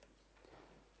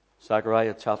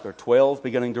Zechariah chapter 12,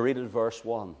 beginning to read at verse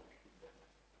 1.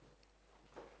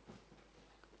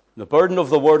 The burden of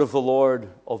the word of the Lord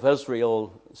of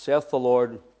Israel, saith the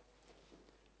Lord,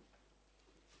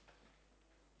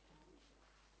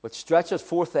 which stretcheth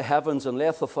forth the heavens and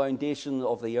layeth the foundation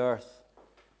of the earth,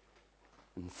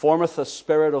 and formeth the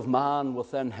spirit of man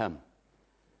within him.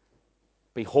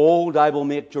 Behold, I will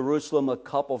make Jerusalem a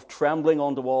cup of trembling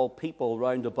unto all people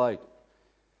round about,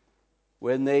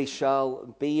 when they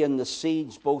shall be in the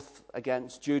siege both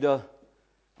against Judah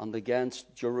and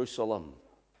against Jerusalem.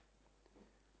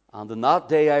 And in that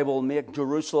day I will make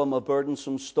Jerusalem a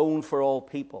burdensome stone for all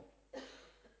people.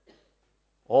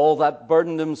 All that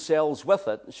burden themselves with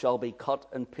it shall be cut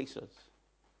in pieces,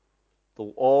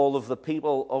 though all of the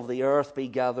people of the earth be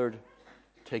gathered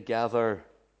together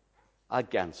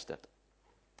against it.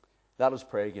 Let us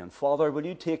pray again. Father, will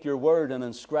you take your word and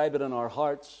inscribe it in our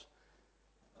hearts?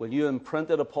 Will you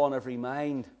imprint it upon every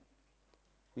mind?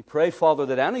 We pray, Father,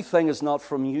 that anything is not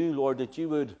from you, Lord, that you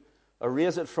would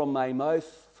erase it from my mouth,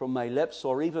 from my lips,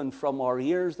 or even from our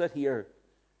ears that hear.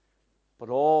 But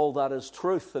all that is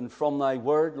truth, and from thy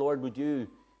word, Lord, would you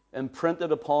imprint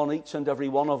it upon each and every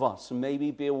one of us, and may we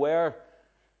be aware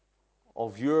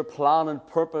of your plan and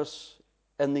purpose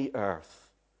in the earth.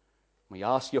 We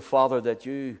ask you, Father, that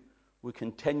you would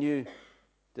continue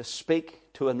to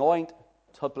speak, to anoint,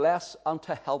 to bless, and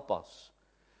to help us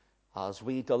as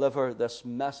we deliver this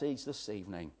message this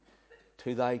evening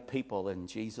to thy people in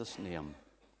Jesus' name.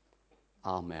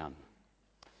 Amen.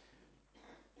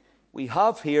 We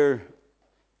have here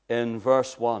in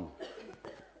verse 1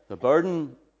 the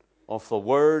burden of the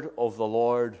word of the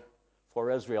Lord for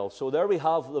Israel. So there we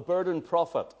have the burdened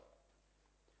prophet.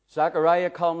 Zechariah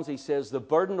comes, he says, the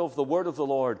burden of the word of the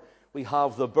Lord. We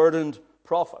have the burdened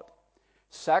prophet.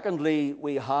 Secondly,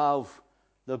 we have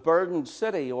the burdened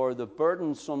city, or the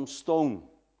burdensome stone.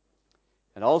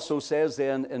 It also says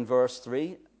then in verse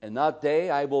 3, in that day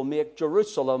I will make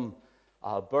Jerusalem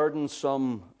a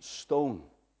burdensome stone.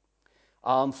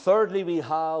 And thirdly, we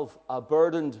have a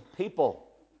burdened people.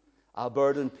 A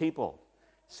burdened people.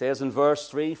 It says in verse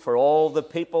 3, for all the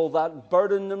people that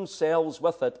burden themselves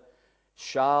with it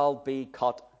shall be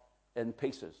cut in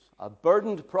pieces. A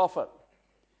burdened prophet,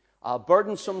 a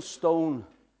burdensome stone,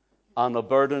 and a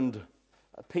burdened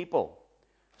people.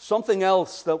 Something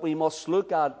else that we must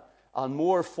look at, and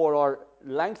more for our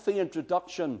lengthy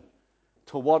introduction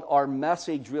to what our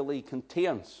message really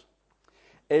contains,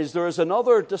 is there is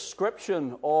another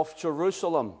description of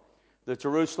Jerusalem, the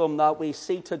Jerusalem that we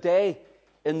see today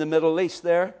in the Middle East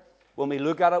there. When we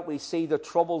look at it, we see the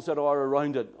troubles that are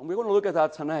around it. And we're going to look at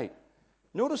that tonight.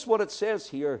 Notice what it says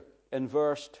here in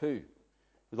verse 2.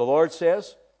 The Lord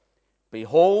says,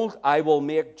 behold, I will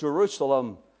make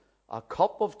Jerusalem a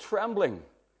cup of trembling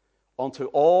unto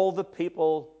all the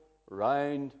people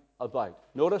round about.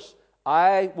 Notice,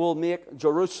 I will make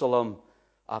Jerusalem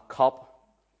a cup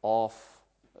of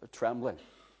trembling.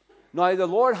 Now, the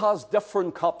Lord has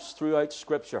different cups throughout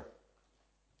Scripture.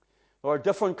 There are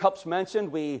different cups mentioned.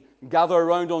 We gather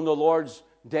around on the Lord's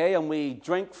day and we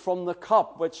drink from the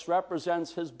cup, which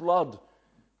represents his blood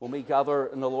when we gather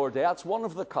in the Lord's day. That's one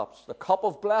of the cups. The cup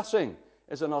of blessing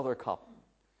is another cup.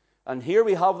 And here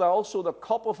we have there also the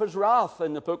cup of his wrath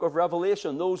in the book of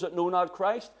Revelation. Those that know not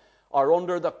Christ are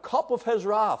under the cup of his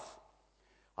wrath.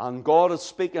 And God is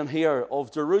speaking here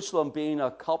of Jerusalem being a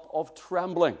cup of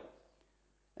trembling.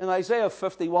 In Isaiah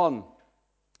 51,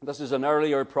 this is an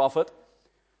earlier prophet,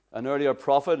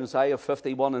 Isaiah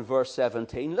 51 and verse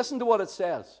 17. Listen to what it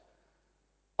says.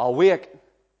 Awake,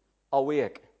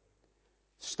 awake.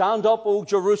 Stand up, O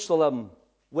Jerusalem,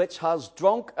 which has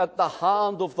drunk at the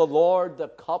hand of the Lord the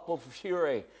cup of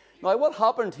fury. Now, what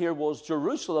happened here was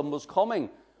Jerusalem was coming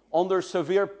under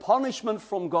severe punishment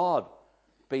from God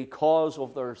because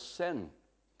of their sin,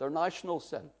 their national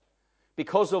sin,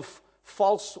 because of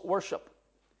false worship,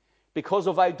 because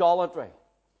of idolatry.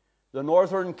 The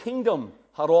northern kingdom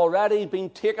had already been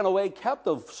taken away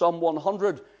captive some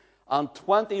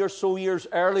 120 or so years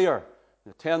earlier.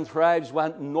 The 10 tribes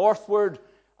went northward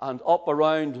and up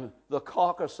around the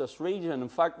Caucasus region. In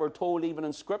fact, we're told even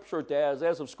in Scripture,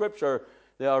 days of Scripture,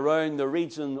 they are around the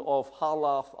region of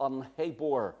Halath and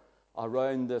Habor,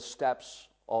 around the steppes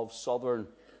of southern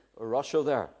Russia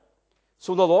there.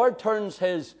 So the Lord turns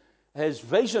his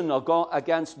vision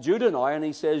against Judah now, and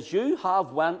he says, you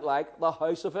have went like the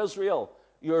house of Israel,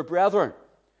 your brethren.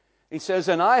 He says,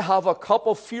 and I have a cup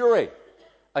of fury,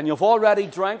 and you've already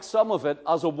drank some of it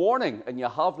as a warning, and you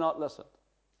have not listened.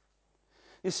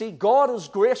 You see, God is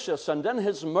gracious, and in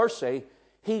his mercy,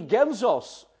 he gives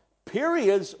us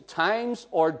periods, times,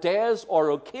 or days, or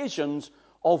occasions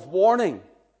of warning.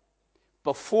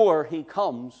 before he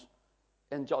comes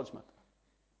in judgment.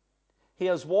 He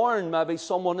has warned maybe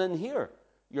someone in here,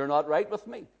 you're not right with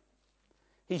me.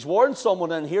 He's warned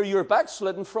someone in here, you're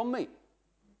backslidden from me.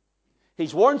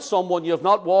 He's warned someone, you have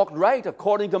not walked right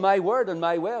according to my word and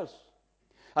my ways.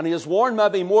 And he has warned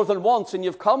maybe more than once, and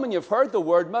you've come and you've heard the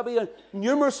word maybe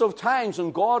numerous of times,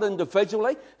 and God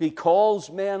individually, he calls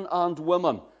men and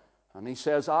women. And he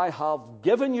says, I have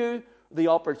given you the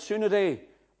opportunity,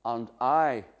 and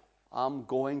I am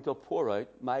going to pour out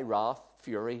my wrath,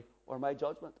 fury, or my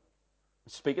judgment.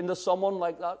 Speaking to someone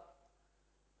like that,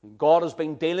 who God has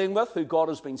been dealing with, who God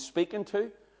has been speaking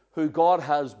to, who God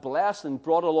has blessed and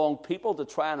brought along people to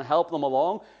try and help them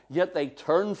along, yet they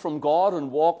turn from God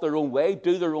and walk their own way,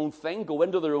 do their own thing, go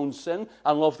into their own sin,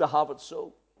 and love to have it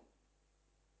so.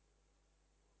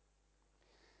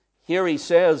 Here he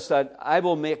says that I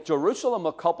will make Jerusalem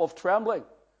a cup of trembling.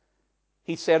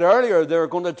 He said earlier they're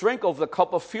going to drink of the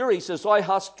cup of fury. He says, thou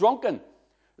hast drunken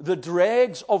the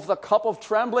dregs of the cup of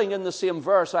trembling, in the same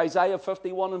verse, Isaiah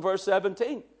 51 and verse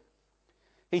 17.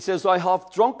 He says, I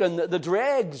have drunken the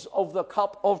dregs of the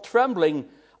cup of trembling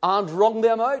and wrung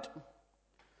them out.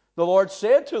 The Lord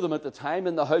said to them at the time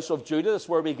in the house of Judah, that's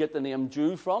where we get the name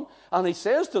Jew from, and he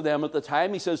says to them at the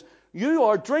time, he says, you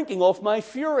are drinking of my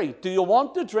fury. Do you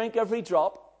want to drink every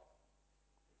drop?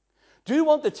 Do you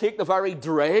want to take the very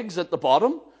dregs at the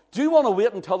bottom? Do you want to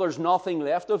wait until there's nothing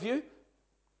left of you?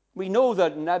 We know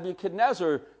that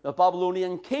Nebuchadnezzar, the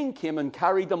Babylonian king, came and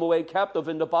carried them away captive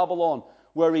into Babylon,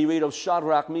 where we read of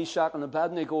Shadrach, Meshach, and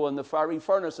Abednego in the fiery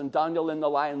furnace, and Daniel in the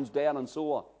lion's den, and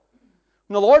so on.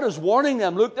 And the Lord is warning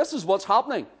them, look, this is what's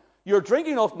happening. You're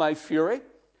drinking of my fury,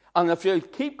 and if you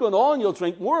keep going on, you'll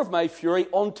drink more of my fury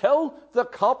until the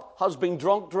cup has been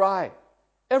drunk dry.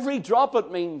 Every drop, it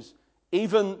means,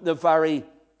 even the very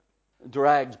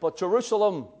dregs. But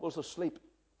Jerusalem was asleep.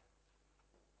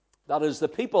 That is, the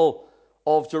people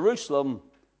of Jerusalem,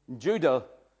 Judah,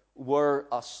 were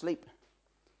asleep.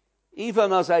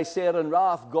 Even as I said in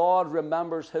wrath, God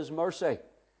remembers his mercy. And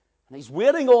he's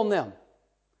waiting on them.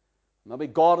 Maybe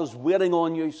God is waiting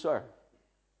on you, sir.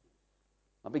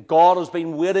 Maybe God has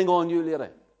been waiting on you,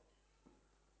 lady.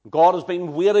 God has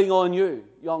been waiting on you,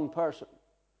 young person.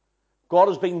 God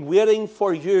has been waiting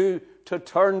for you to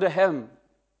turn to him.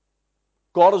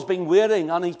 God has been waiting,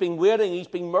 and he's been waiting. He's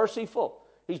been merciful.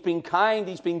 He's been kind.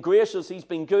 He's been gracious. He's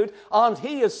been good. And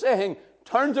he is saying,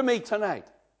 turn to me tonight.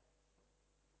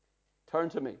 Turn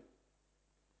to me.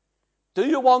 Do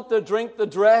you want to drink the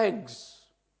dregs?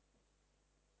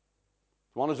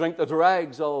 Do you want to drink the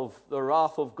dregs of the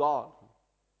wrath of God?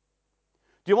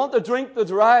 Do you want to drink the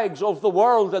dregs of the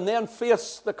world and then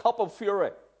face the cup of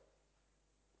fury?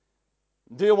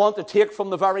 Do you want to take from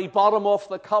the very bottom of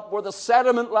the cup where the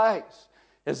sediment lies?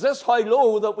 Is this how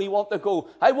low that we want to go?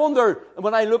 I wonder,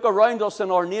 when I look around us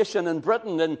in our nation, in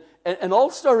Britain, in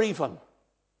Ulster even,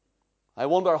 I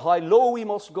wonder how low we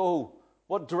must go,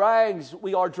 what dregs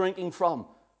we are drinking from,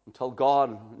 until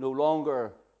God no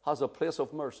longer has a place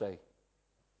of mercy,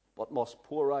 but must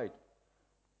pour out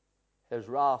his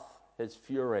wrath, his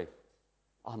fury,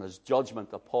 and his judgment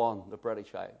upon the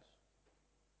British Isles.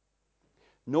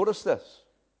 Notice this.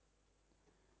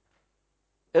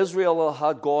 Israel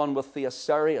had gone with the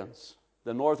Assyrians,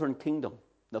 the northern kingdom.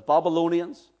 The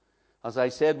Babylonians, as I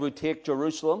said, would take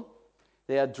Jerusalem.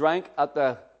 They had drank at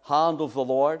the hand of the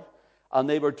Lord, and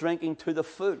they were drinking to the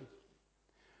full.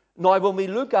 Now, when we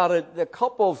look at it, the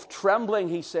cup of trembling,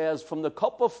 he says, from the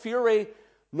cup of fury,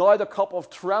 now the cup of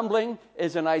trembling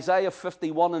is in Isaiah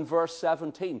 51 and verse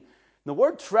 17. The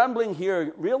word trembling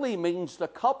here really means the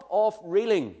cup of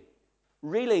reeling.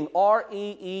 Reeling,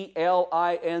 R-E-E-L-I-N-G,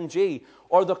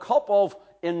 or the cup of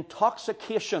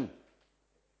intoxication.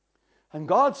 And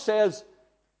God says,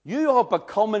 you have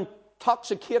become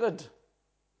intoxicated.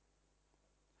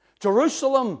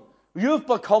 Jerusalem, you've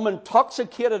become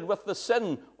intoxicated with the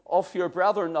sin of your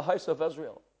brethren, the house of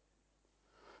Israel.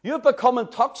 You've become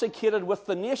intoxicated with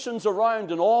the nations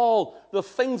around and all the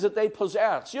things that they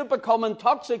possess. You've become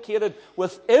intoxicated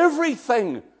with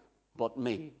everything but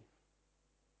me.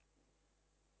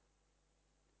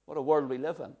 What a world we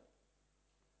live in.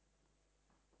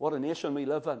 What a nation we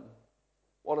live in.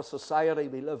 What a society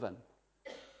we live in.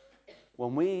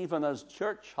 When we, even as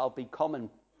church, have become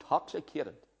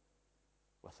intoxicated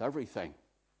with everything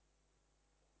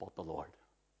but the Lord.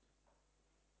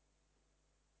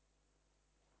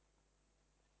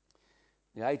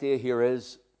 The idea here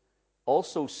is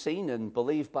also seen and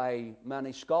believed by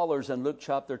many scholars in Luke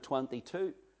chapter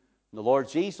 22. The Lord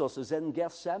Jesus is in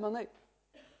Gethsemane.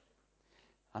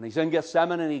 And he's in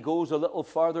Gethsemane and he goes a little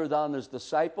further than his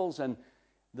disciples, and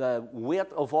the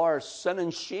weight of our sin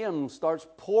and shame starts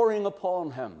pouring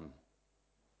upon him.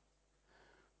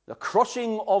 The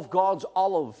crushing of God's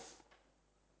olive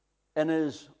in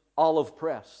his olive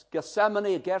press.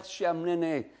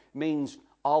 Gethsemane means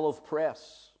olive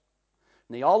press.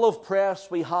 In the olive press,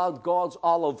 we had God's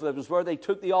olive. It was where they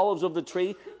took the olives of the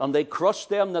tree and they crushed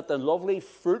them that the lovely,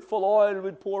 fruitful oil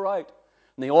would pour out.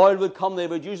 And the oil would come, they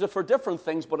would use it for different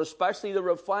things, but especially the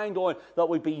refined oil that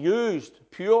would be used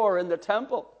pure in the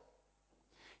temple.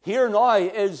 Here now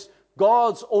is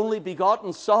God's only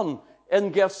begotten Son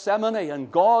in Gethsemane,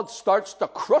 and God starts to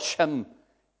crush him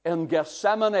in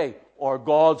Gethsemane, or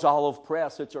God's olive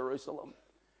press at Jerusalem.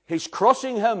 He's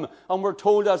crushing him, and we're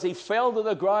told as he fell to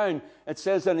the ground, it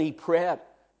says, and he prayed.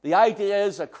 The idea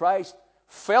is that Christ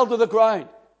fell to the ground,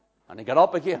 and he got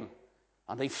up again.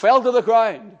 And he fell to the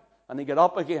ground, and he got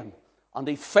up again. And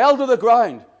he fell to the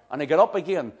ground, and he got up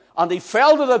again. And he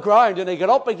fell to the ground, and he got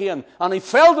up again. And he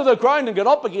fell to the ground and got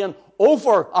up again,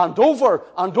 over and over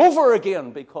and over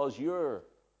again, because your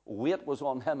weight was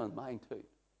on him and mine too.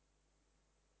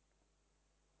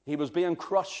 He was being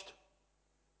crushed.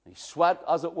 He sweat,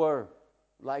 as it were,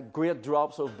 like great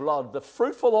drops of blood. The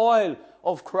fruitful oil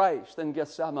of Christ in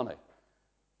Gethsemane,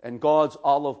 in God's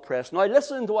olive press. Now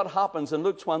listen to what happens in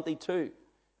Luke 22.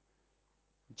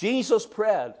 Jesus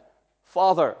prayed,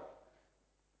 Father,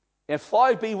 if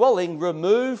thou be willing,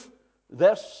 remove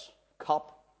this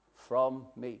cup from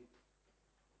me.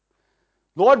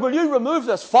 Lord, will you remove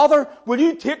this? Father, will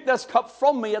you take this cup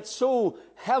from me? It's so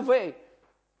heavy.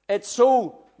 It's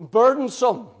so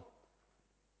burdensome.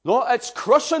 Lord, it's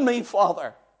crushing me,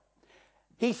 Father.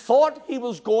 He thought he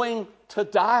was going to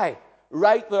die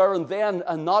right there and then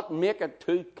and not make it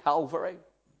to Calvary.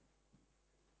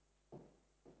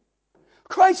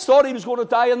 Christ thought he was going to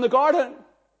die in the garden.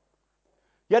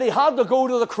 Yet he had to go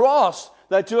to the cross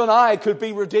that you and I could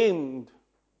be redeemed.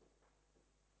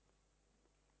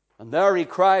 And there he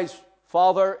cries,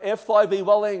 Father, if thou be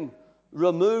willing,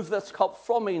 remove this cup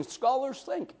from me. And scholars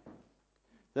think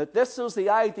that this is the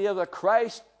idea that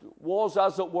Christ was,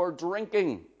 as it were,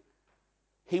 drinking.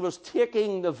 He was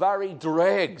taking the very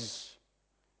dregs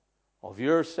of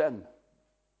your sin.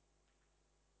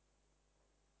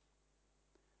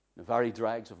 The very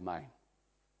dregs of mine.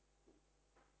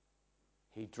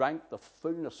 He drank the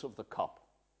fullness of the cup.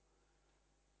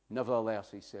 Nevertheless,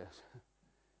 he says,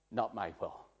 not my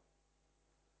will,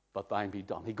 but thine be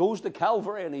done. He goes to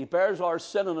Calvary and he bears our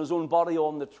sin in his own body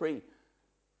on the tree.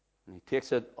 And he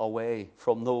takes it away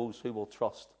from those who will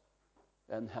trust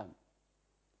in him.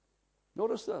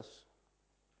 Notice this.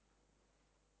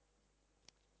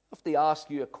 I have to ask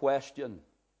you a question.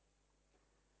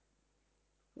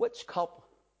 Which cup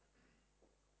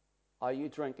are you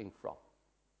drinking from?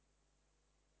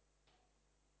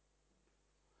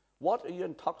 What are you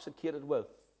intoxicated with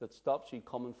that stops you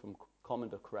coming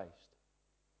to Christ?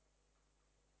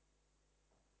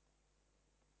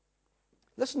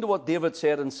 Listen to what David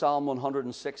said in Psalm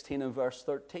 116 and verse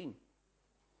 13.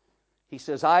 He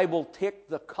says, I will take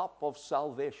the cup of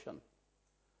salvation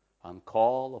and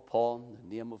call upon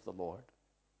the name of the Lord.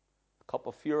 A cup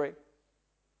of fury,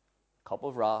 a cup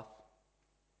of wrath,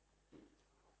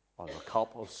 or the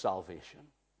cup of salvation.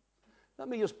 Let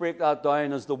me just break that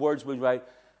down as the words we write.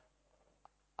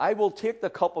 I will take the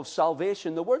cup of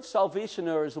salvation. The word salvation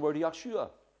there is the word Yeshua.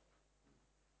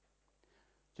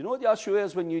 Do you know what Yeshua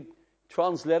is when you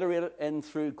transliterate it in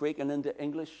through Greek and into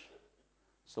English?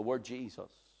 It's the word Jesus.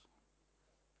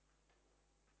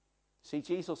 See,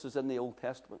 Jesus is in the Old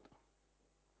Testament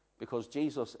because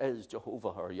Jesus is Jehovah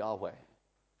or Yahweh.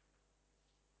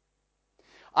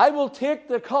 I will take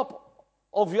the cup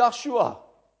of Yeshua.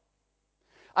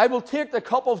 I will take the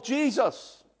cup of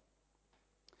Jesus.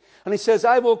 And he says,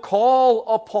 I will call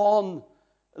upon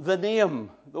the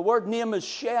name. The word name is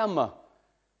Shem.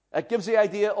 It gives the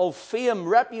idea of fame,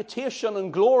 reputation,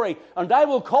 and glory. And I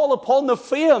will call upon the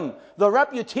fame, the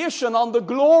reputation, and the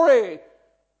glory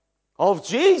of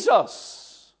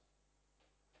Jesus,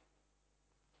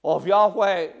 of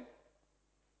Yahweh,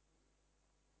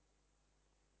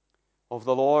 of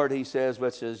the Lord, he says,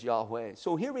 which is Yahweh.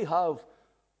 So here we have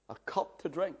a cup to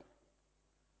drink.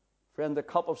 Friend, the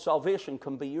cup of salvation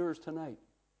can be yours tonight.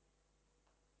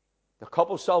 The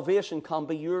cup of salvation can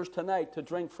be yours tonight to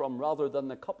drink from rather than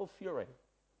the cup of fury,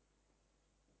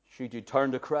 should you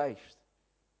turn to Christ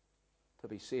to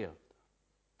be saved.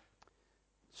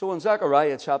 So in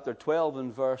Zechariah chapter 12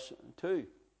 and verse 2,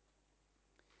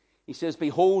 he says,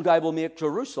 behold, I will make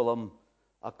Jerusalem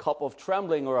a cup of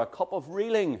trembling, or a cup of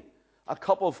reeling, a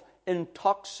cup of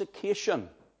intoxication.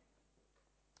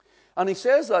 And he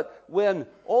says that when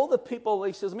all the people,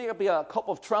 he says, make it be a cup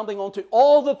of trembling unto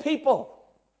all the people.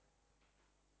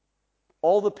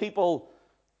 all the people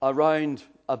around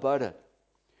about it.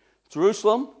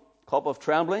 Jerusalem, a cup of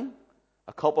trembling,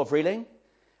 a cup of reeling,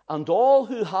 and all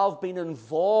who have been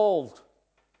involved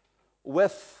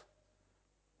with,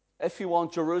 if you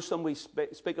want Jerusalem, we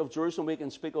speak of Jerusalem, we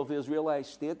can speak of the Israelite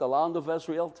state, the land of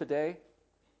Israel today.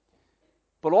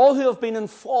 But all who have been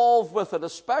involved with it,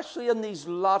 especially in these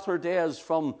latter days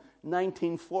from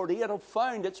 1948, have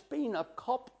found it's been a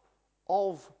cup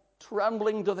of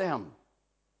trembling to them.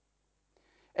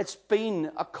 It's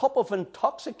been a cup of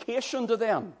intoxication to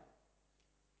them.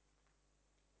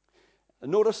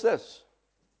 And notice this.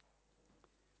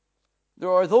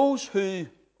 There are those who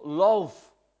love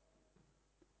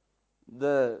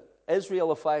the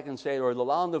Israel, if I can say, or the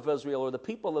land of Israel, or the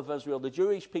people of Israel, the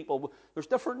Jewish people. There's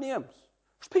different names.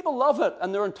 There's people love it,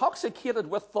 and they're intoxicated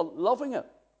with the loving it,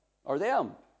 or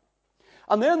them.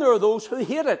 And then there are those who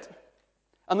hate it,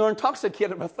 and they're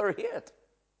intoxicated with their hate.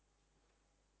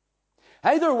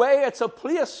 Either way, it's a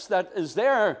place that is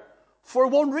there for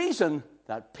one reason,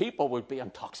 that people would be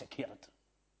intoxicated.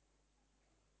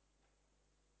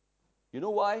 You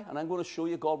know why? And I'm going to show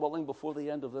you, God willing, before the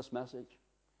end of this message.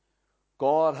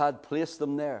 God had placed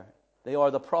them there. They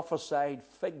are the prophesied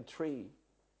fig tree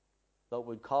that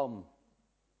would come.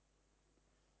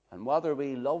 And whether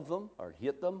we love them, or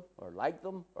hate them, or like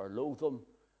them, or loathe them,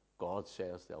 God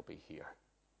says they'll be here.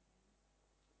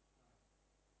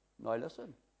 Now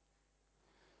listen.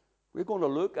 We're going to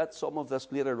look at some of this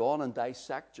later on and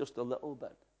dissect just a little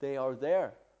bit. They are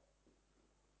there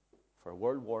for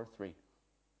World War III.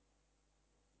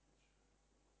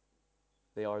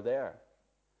 They are there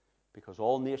because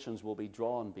all nations will be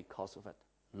drawn because of it.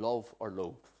 Love or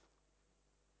loathe.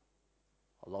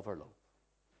 Love or loathe.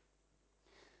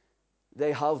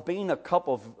 They have been a cup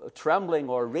of trembling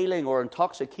or reeling or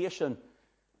intoxication.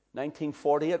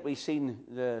 1948, we've seen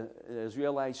the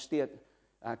Israelite state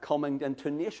coming into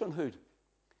nationhood.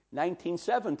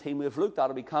 1917, we've looked at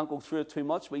it, we can't go through it too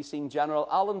much. We've seen General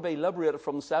Allenby liberated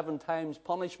from 7 times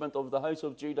punishment of the house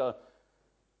of Judah.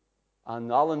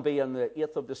 And Allenby on the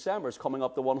 8th of December is coming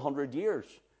up to 100 years.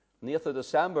 On the 8th of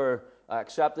December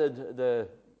accepted the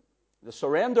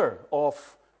surrender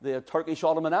of the Turkish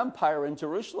Ottoman Empire in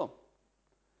Jerusalem.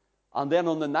 And then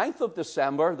on the 9th of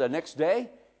December, the next day,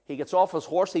 he gets off his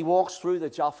horse, he walks through the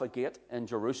Jaffa Gate in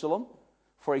Jerusalem.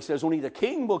 For he says, only the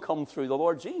king will come through, the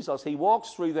Lord Jesus. He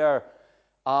walks through there,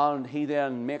 and he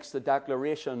then makes the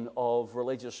declaration of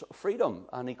religious freedom,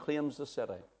 and he claims the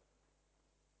city.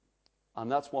 And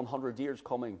that's 100 years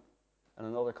coming in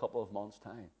another couple of months'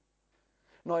 time.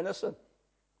 Now listen,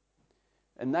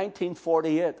 in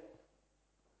 1948,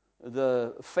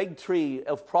 the fig tree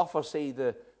of prophecy,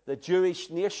 the Jewish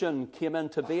nation came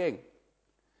into being.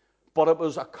 But it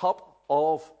was a cup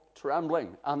of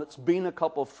trembling, and it's been a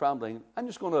cup of trembling. I'm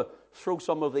just going to throw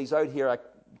some of these out here.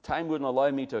 Time wouldn't allow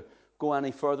me to go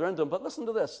any further into them. But listen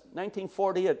to this.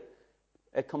 1948,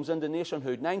 it comes into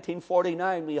nationhood.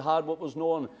 1949, we had what was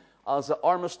known as the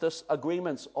Armistice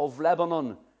Agreements of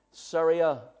Lebanon,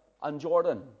 Syria, and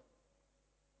Jordan.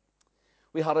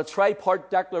 We had a tripartite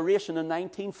declaration in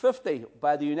 1950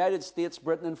 by the United States,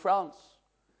 Britain, and France.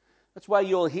 That's why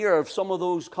you'll hear of some of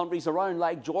those countries around,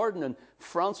 like Jordan, and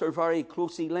France are very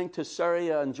closely linked to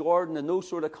Syria and Jordan and those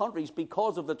sort of countries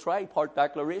because of the tripartite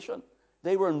declaration.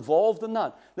 They were involved in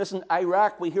that. Listen,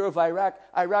 Iraq, we hear of Iraq.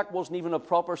 Iraq wasn't even a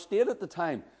proper state at the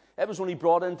time. It was only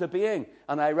brought into being.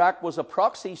 And Iraq was a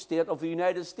proxy state of the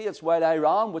United States, while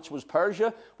Iran, which was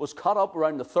Persia, was cut up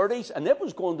around the 30s, and it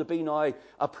was going to be now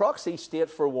a proxy state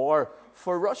for war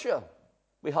for Russia.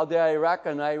 We had the Iraq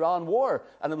and Iran war,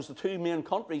 and it was the two main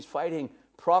countries fighting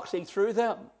proxy through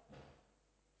them.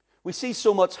 We see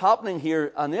so much happening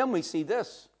here, and then we see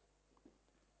this.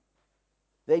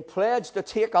 They pledged to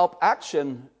take up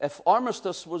action if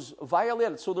armistice was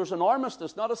violated. So there's an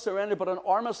armistice, not a surrender, but an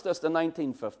armistice in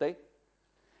 1950.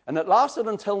 And it lasted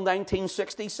until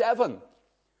 1967,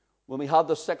 when we had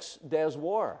the 6 Days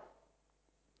War.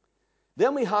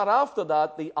 Then we had after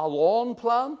that the Allon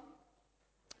Plan,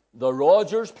 the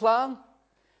Rogers Plan,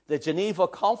 the Geneva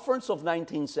Conference of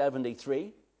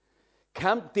 1973,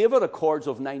 Camp David Accords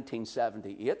of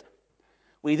 1978.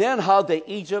 We then had the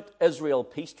Egypt-Israel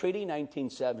Peace Treaty,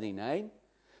 1979.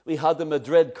 We had the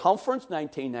Madrid Conference,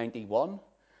 1991.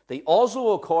 The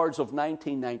Oslo Accords of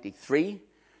 1993.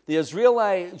 The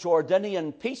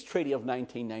Israeli-Jordanian Peace Treaty of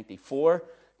 1994.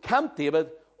 Camp David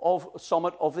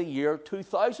Summit of the year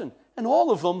 2000. And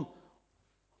all of them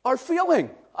are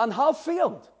failing and have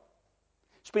failed.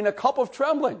 It's been a cup of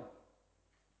trembling.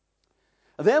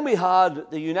 And then we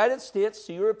had the United States,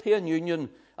 the European Union,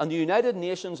 and the United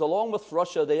Nations, along with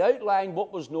Russia. They outlined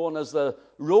what was known as the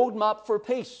Roadmap for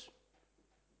Peace.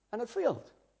 And it failed.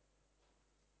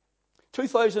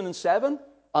 2007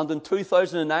 and in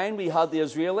 2009 we had the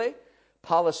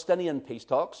Israeli-Palestinian peace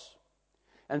talks.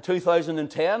 In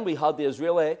 2010 we had the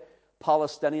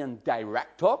Israeli-Palestinian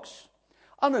direct talks.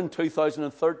 And in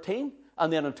 2013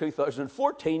 and then in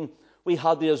 2014 we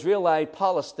had the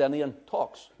Israeli-Palestinian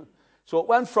talks. So it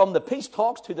went from the peace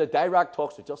talks to the direct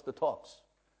talks to just the talks.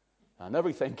 And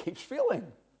everything keeps failing.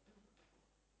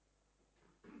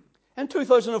 In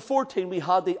 2014 we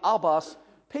had the Abbas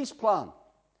peace plan.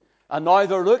 And now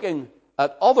they're looking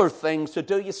at other things to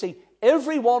do. You see,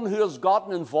 everyone who has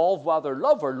gotten involved, whether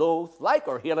love or loathe, like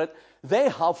or hate it, they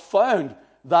have found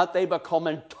that they become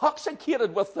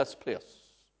intoxicated with this place.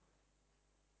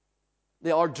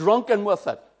 They are drunken with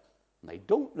it. And they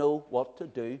don't know what to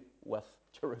do with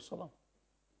Jerusalem.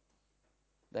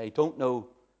 They don't know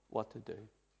what to do.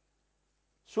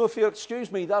 So if you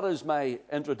excuse me, that is my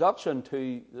introduction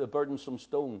to the burdensome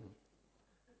stone.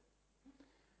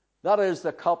 That is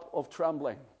the cup of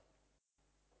trembling.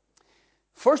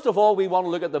 First of all, we want to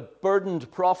look at the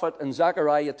burdened prophet in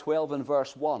Zechariah 12 and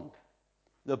verse 1.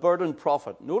 The burdened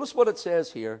prophet. Notice what it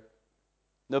says here.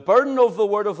 The burden of the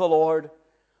word of the Lord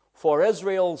for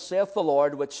Israel, saith the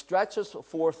Lord, which stretcheth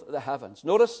forth the heavens.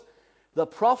 Notice, the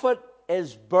prophet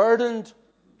is burdened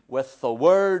with the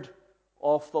word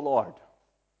of the Lord.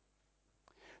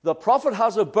 The prophet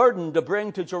has a burden to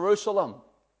bring to Jerusalem,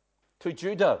 to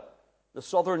Judah, the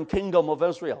southern kingdom of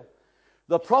Israel.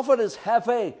 The prophet is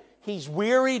heavy. He's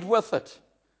wearied with it.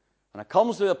 And it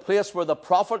comes to a place where the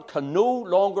prophet can no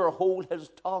longer hold his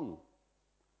tongue,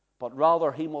 but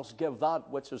rather he must give that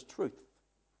which is truth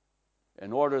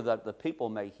in order that the people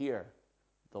may hear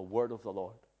the word of the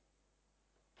Lord.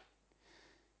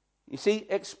 You see,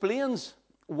 explains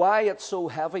why it's so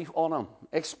heavy on him.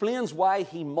 Explains why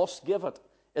he must give it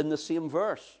in the same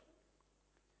verse.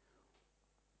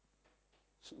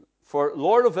 For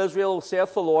Lord of Israel,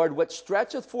 saith the Lord, which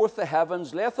stretcheth forth the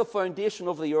heavens, layeth the foundation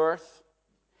of the earth.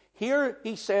 Here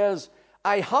he says,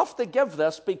 I have to give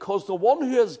this because the one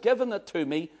who has given it to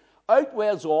me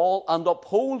outweighs all and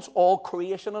upholds all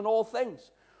creation and all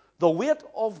things. The weight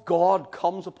of God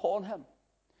comes upon him.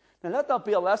 Now let that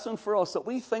be a lesson for us, that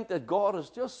we think that God is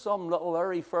just some little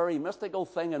airy-fairy mystical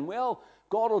thing, and well,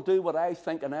 God will do what I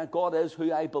think, and God is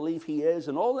who I believe he is,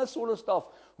 and all this sort of stuff.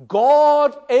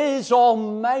 God is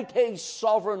Almighty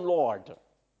Sovereign Lord.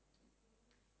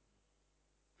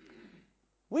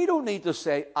 We don't need to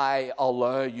say, I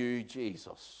allow you,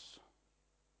 Jesus.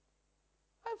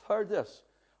 I've heard this.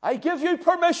 I give you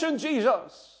permission,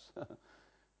 Jesus.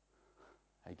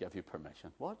 I give you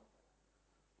permission. What?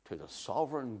 To the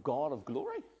sovereign God of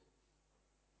glory?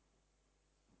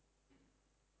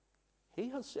 He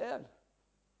has said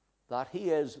that he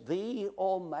is the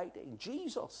Almighty.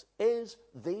 Jesus is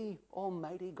the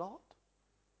Almighty God.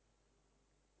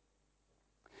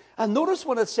 And notice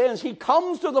when it says he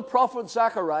comes to the prophet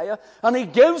Zechariah and he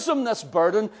gives him this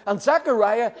burden, and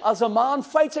Zechariah, as a man,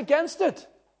 fights against it.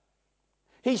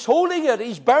 He's holding it,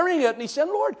 he's bearing it, and he's saying,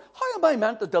 Lord, how am I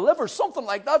meant to deliver something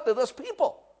like that to this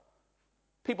people?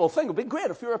 People think it would be great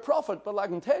if you're a prophet, but I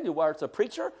can tell you, whether it's a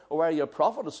preacher or whether you're a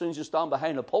prophet, as soon as you stand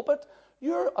behind a pulpit,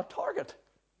 you're a target.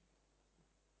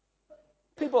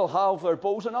 People have their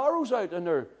bows and arrows out and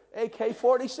their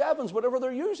AK-47s, whatever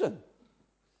they're using.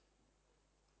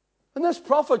 And this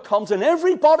prophet comes, and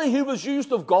everybody who was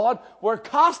used of God were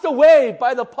cast away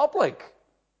by the public.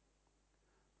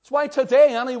 That's why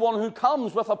today, anyone who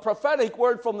comes with a prophetic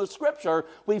word from the Scripture,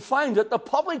 we find that the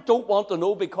public don't want to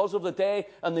know because of the day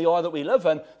and the hour that we live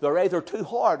in. They're either too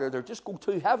hard, or they just go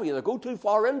too heavy, or they go too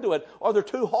far into it, or they're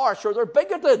too harsh, or they're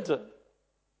bigoted. But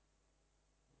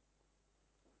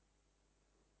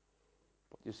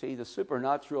you see, the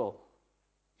supernatural,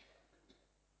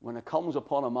 when it comes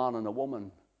upon a man and a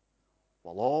woman,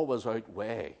 will always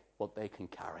outweigh what they can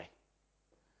carry.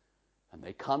 And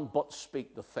they can but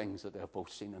speak the things that they have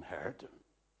both seen and heard.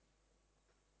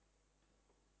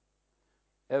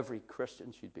 Every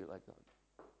Christian should be like that.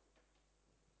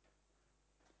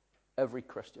 Every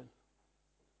Christian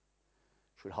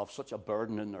should have such a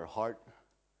burden in their heart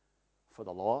for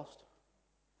the lost,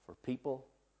 for people,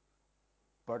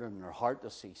 burden in their heart to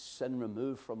see sin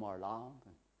removed from our land,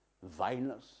 and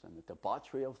violence and the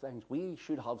debauchery of things. We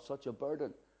should have such a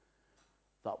burden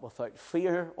that without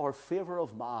fear or favor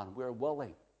of man, we're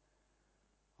willing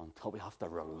until we have to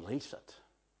release it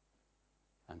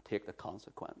and take the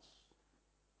consequence.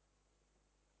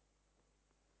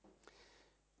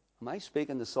 Am I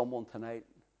speaking to someone tonight?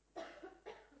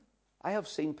 I have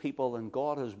seen people, and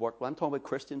God has worked. I'm talking about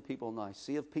Christian people now,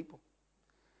 saved people.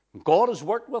 God has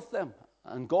worked with them,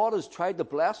 And God has tried to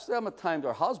bless them at times,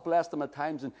 or has blessed them at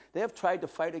times, and they have tried to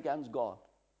fight against God.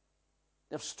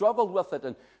 They've struggled with it,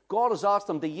 and God has asked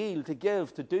them to yield, to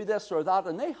give, to do this or that,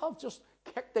 and they have just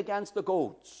kicked against the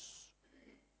goads.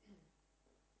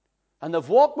 And they've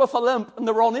walked with a limp, and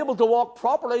they're unable to walk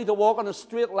properly, to walk on a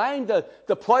straight line, to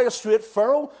plow a straight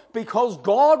furrow, because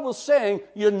God was saying,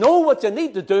 you know what you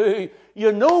need to do,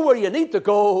 you know where you need to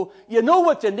go, you know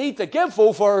what you need to give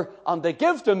over, and they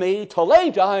give to me to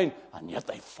lay down, and yet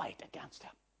they fight against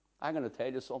him. I'm going to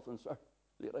tell you something, sir,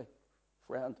 lady,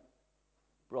 friend,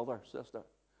 brother, sister,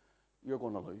 you're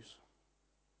going to lose.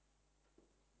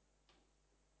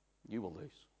 You will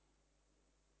lose.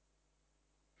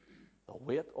 The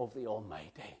weight of the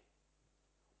Almighty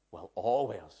will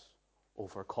always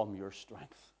overcome your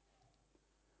strength.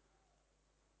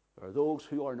 There are those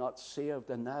who are not saved,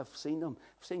 and I've seen them.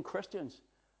 I've seen Christians,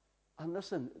 and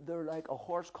listen, they're like a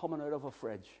horse coming out of a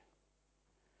fridge.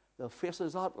 Their face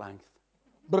is that length.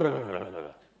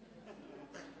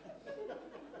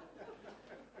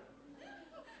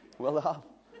 Well, they have.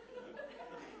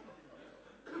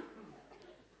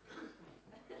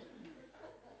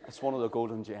 It's one of the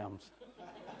golden gems.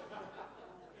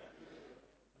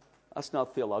 That's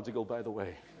not theological, by the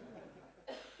way.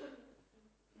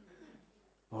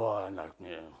 Oh, I'm not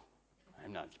Philly,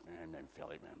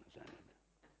 man.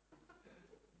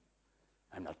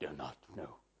 I'm not doing that,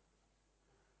 no.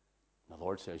 The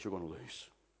Lord says you're going to lose.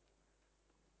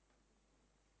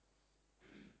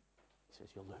 He says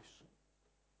you'll lose.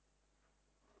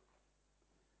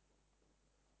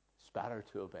 It's better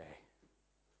to obey.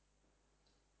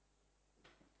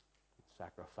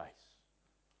 Sacrifice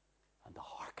and to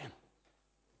hearken.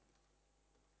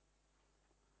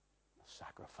 The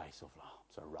sacrifice of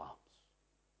lambs or rams.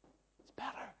 It's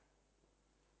better.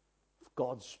 If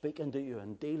God's speaking to you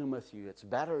and dealing with you, it's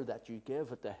better that you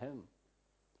give it to him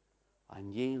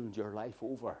and yield your life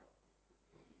over,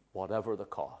 whatever the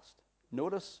cost.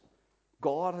 Notice,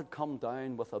 God had come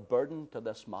down with a burden to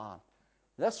this man.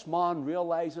 This man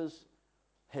realizes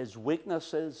his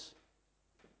weaknesses,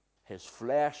 his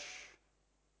flesh,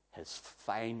 his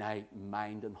finite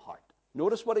mind and heart.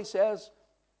 Notice what he says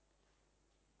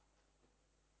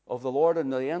of the Lord in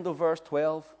the end of verse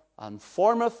 12. And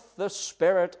formeth the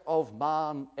spirit of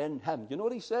man in him. You know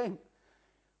what he's saying?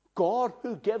 God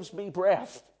who gives me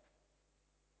breath.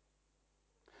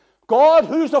 God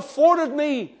who's afforded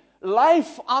me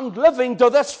life and living to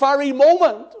this very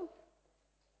moment.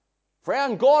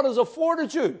 Friend, God has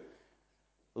afforded you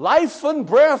life and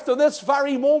breath to this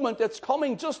very moment. It's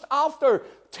coming just after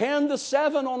 10 to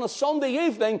 7 on a Sunday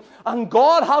evening, and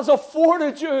God has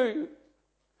afforded you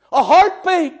a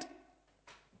heartbeat.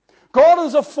 God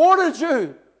has afforded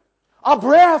you a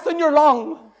breath in your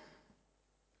lung.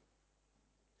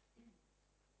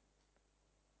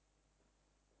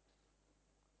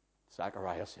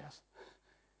 Zechariah says,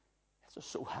 it's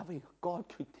so heavy, God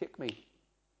could take me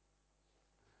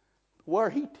where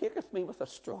he taketh me with a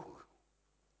stroke,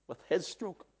 with his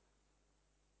stroke.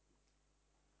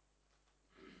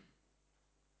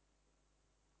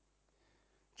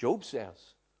 Job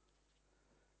says,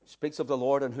 speaks of the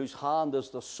Lord in whose hand is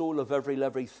the soul of every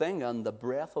living thing and the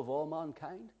breath of all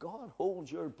mankind. God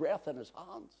holds your breath in his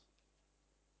hands.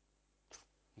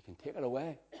 He can take it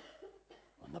away.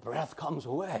 When the breath comes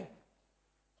away,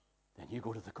 then you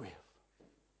go to the grave.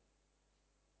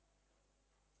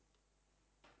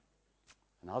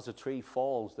 And as a tree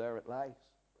falls, there it lies.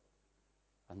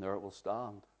 And there it will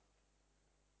stand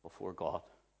before God.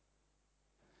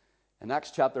 In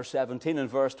Acts chapter 17 and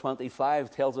verse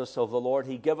 25 tells us of the Lord,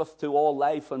 he giveth to all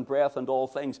life and breath and all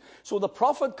things. So the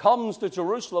prophet comes to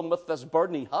Jerusalem with this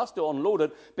burden. He has to unload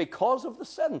it because of the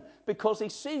sin, because he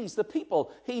sees the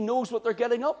people. He knows what they're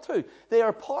getting up to. They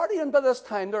are partying by this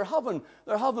time. They're having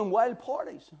wild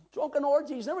parties, drunken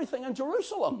orgies and everything in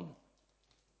Jerusalem.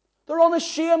 They're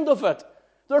unashamed of it.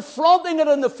 They're flaunting it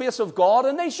in the face of God,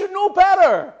 and they should know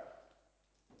better.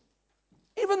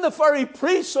 Even the very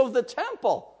priests of the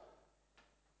temple,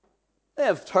 they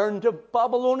have turned to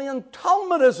Babylonian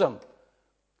Talmudism.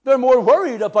 They're more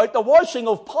worried about the washing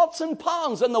of pots and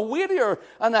pans and the weightier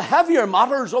and the heavier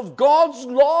matters of God's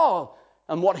law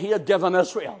and what he had given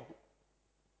Israel.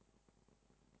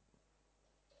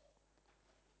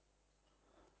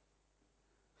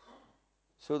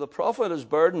 So the prophet is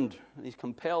burdened and he's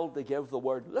compelled to give the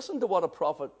word. Listen to what a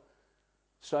prophet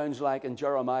sounds like in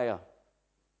Jeremiah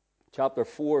chapter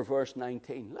 4 verse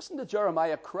 19. Listen to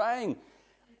Jeremiah crying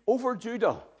over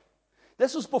Judah.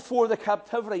 This is before the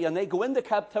captivity, and they go into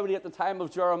captivity at the time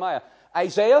of Jeremiah.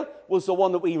 Isaiah was the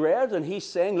one that we read, and he's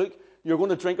saying, look, you're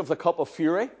going to drink of the cup of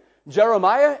fury.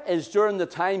 Jeremiah is during the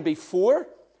time before,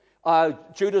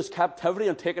 Judah's captivity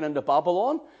and taken into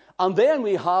Babylon. And then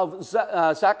we have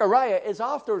Zechariah is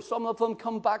after some of them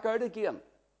come back out again.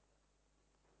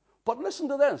 But listen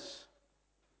to this.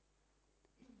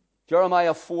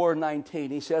 Jeremiah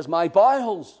 4:19, he says, my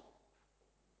bowels,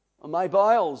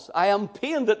 I am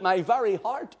pained at my very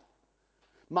heart.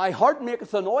 My heart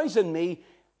maketh a noise in me.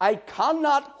 I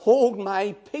cannot hold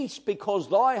my peace, because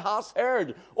thou hast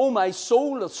heard, O my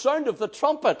soul, the sound of the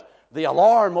trumpet, the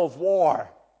alarm of war.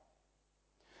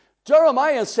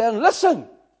 Jeremiah is saying, listen,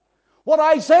 what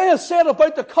Isaiah said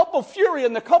about the cup of fury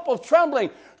and the cup of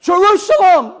trembling.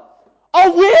 Jerusalem,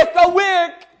 awake,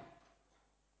 awake.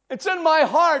 It's in my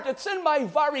heart. It's in my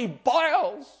very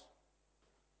bowels.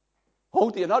 Oh,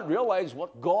 do you not realize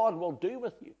what God will do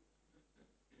with you?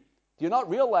 Do you not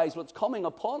realize what's coming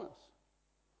upon us?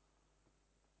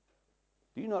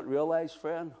 Do you not realize,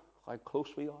 friend, how close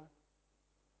we are?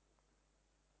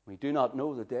 We do not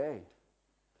know the day,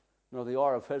 nor the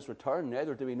hour of his return,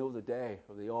 neither do we know the day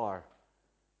or the hour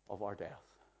of our death.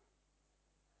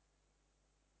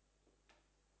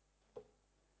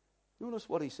 Notice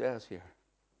what he says here.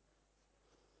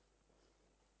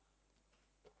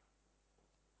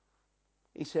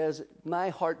 He says, my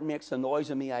heart makes a noise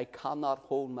in me, I cannot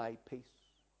hold my peace.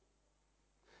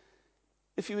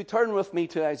 If you would turn with me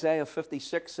to Isaiah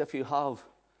 56, if you have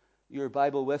your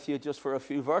Bible with you, just for a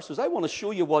few verses, I want to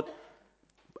show you what,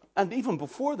 and even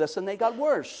before this, and they got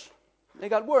worse. They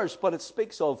got worse, but it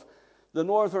speaks of the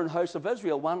northern house of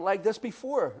Israel went like this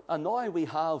before, and now we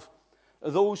have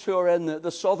those who are in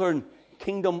the southern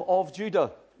kingdom of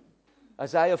Judah.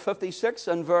 Isaiah 56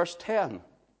 and verse 10.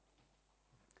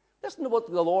 Listen to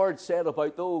what the Lord said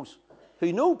about those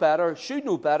who know better, should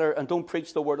know better, and don't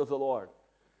preach the word of the Lord.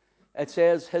 It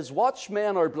says, his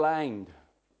watchmen are blind.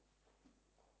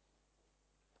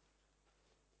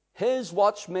 His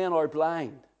watchmen are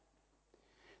blind.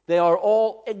 They are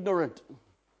all ignorant.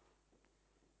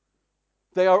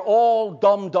 They are all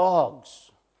dumb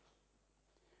dogs.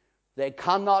 They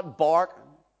cannot bark,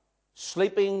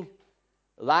 sleeping,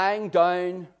 lying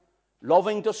down,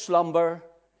 loving to slumber.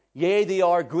 Yea, they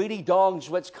are greedy dogs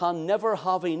which can never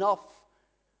have enough.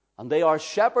 And they are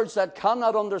shepherds that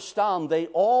cannot understand. They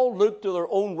all look to their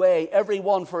own way, every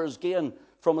one for his gain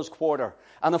from his quarter.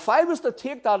 And if I was to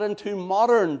take that into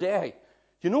modern day,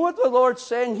 you know what the Lord's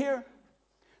saying here?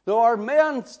 There are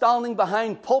men standing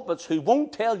behind pulpits who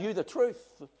won't tell you the truth.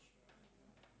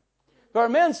 There are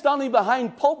men standing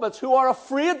behind pulpits who are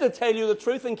afraid to tell you the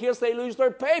truth in case they lose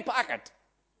their pay packet.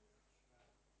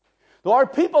 There are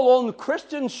people on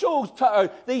Christian shows,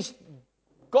 these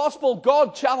gospel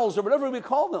God channels or whatever we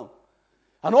call them,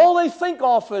 and all they think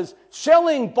of is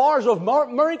selling bars of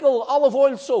miracle olive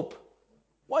oil soap.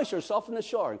 Wash yourself in the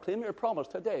shower and claim your promise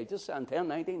today. Just send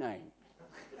 $10.99.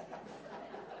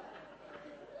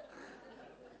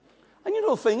 And you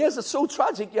know the thing is, it's so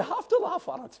tragic you have to laugh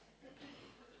at it.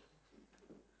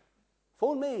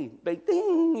 Phone me, big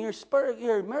ding,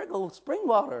 your miracle spring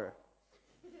water.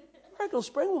 Miracle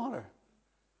spring water.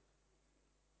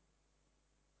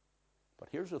 But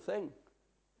here's the thing.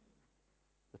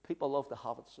 The people love to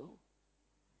have it so.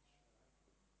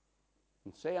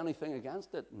 And say anything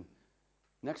against it, and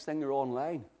next thing you're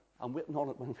online. I'm waiting on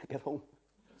it when I get home.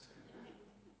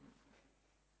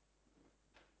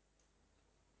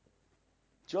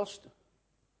 It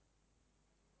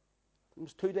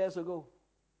was 2 days ago,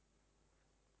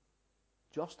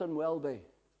 Justin Welby,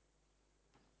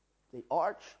 the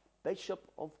Archbishop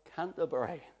of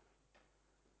Canterbury,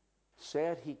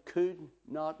 said he could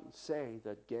not say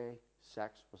that gay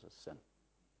sex was a sin.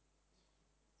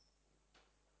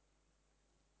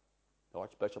 The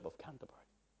Archbishop of Canterbury.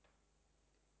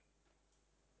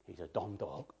 He's a dumb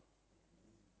dog.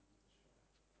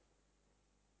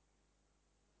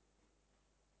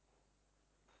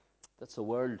 That's the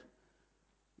world,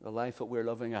 the life that we're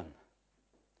living in.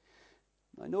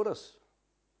 Now notice,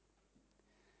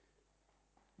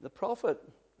 the prophet,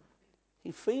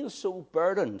 he feels so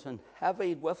burdened and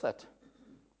heavy with it.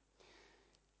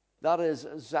 That is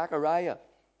Zechariah.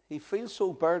 He feels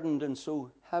so burdened and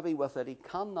so heavy with it, he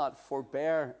cannot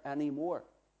forbear anymore.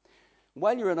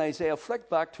 While you're in Isaiah, flick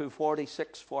back to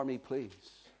 46 for me, please.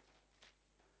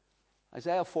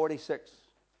 Isaiah 46.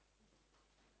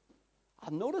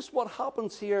 And notice what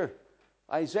happens here.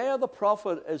 Isaiah the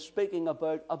prophet is speaking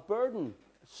about a burden,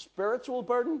 a spiritual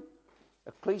burden,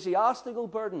 ecclesiastical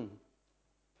burden.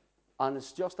 And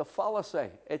it's just a fallacy.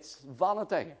 It's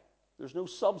vanity. There's no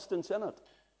substance in it.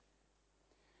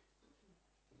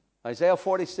 Isaiah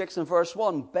 46 and verse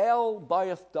 1. Bel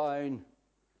boweth down,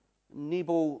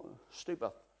 Nebo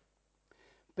stoopeth.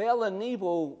 Bel and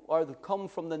Nebo come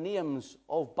from the names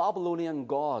of Babylonian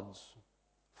gods.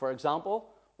 For example,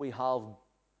 we have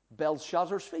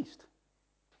Belshazzar's feast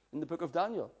in the book of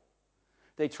Daniel.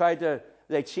 They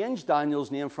changed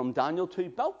Daniel's name from Daniel to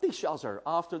Belteshazzar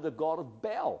after the god of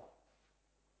Bel.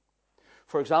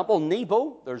 For example,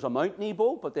 Nebo, there's a Mount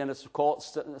Nebo, but then it's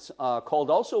called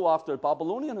also after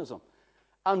Babylonianism.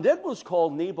 And it was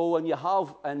called Nebo, and you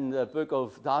have in the book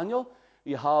of Daniel,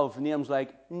 you have names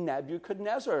like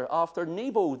Nebuchadnezzar, after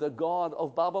Nebo, the god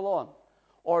of Babylon.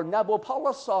 Or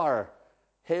Nabopolassar,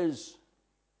 his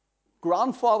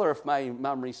grandfather, if my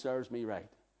memory serves me right.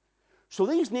 So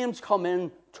these names come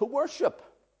in to worship.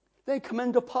 They come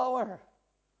into power.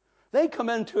 They come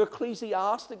into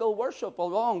ecclesiastical worship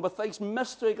along with these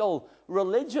mystical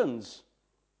religions.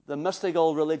 The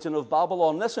mystical religion of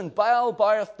Babylon. Listen, Baal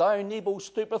boweth down, Nebo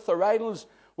stoopeth, their idols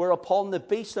were upon the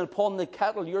beast and upon the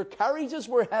cattle. Your carriages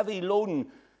were heavy loaden.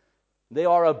 They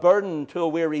are a burden to a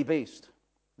weary beast.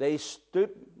 They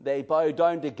stoop, they bow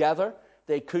down together.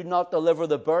 They could not deliver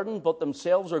the burden, but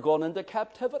themselves are gone into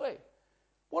captivity.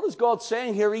 What is God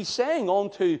saying here? He's saying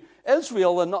unto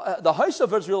Israel, and the house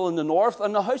of Israel in the north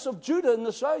and the house of Judah in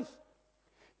the south.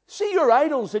 See your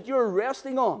idols that you're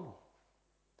resting on.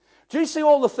 Do you see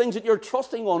all the things that you're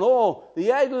trusting on? Oh,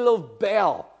 the idol of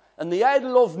Baal and the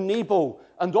idol of Nebo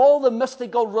and all the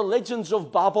mystical religions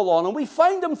of Babylon. And we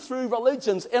find them through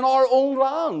religions in our own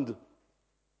land.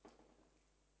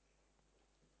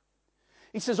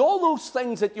 He says all those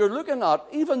things that you're looking at,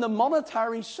 even the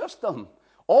monetary system,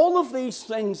 all of these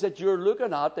things that you're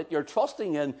looking at, that you're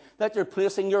trusting in, that you're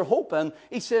placing your hope in,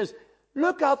 he says,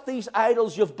 look at these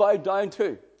idols you've bowed down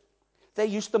to. They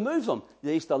used to move them.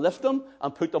 They used to lift them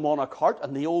and put them on a cart,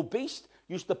 and the old beast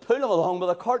used to pull them along with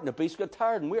a cart, and the beast got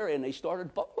tired and weary, and they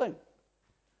started buckling.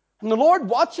 And the Lord,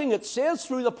 watching it, says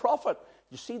through the prophet,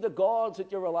 you see the gods that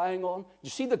you're relying on? You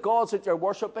see the gods that you're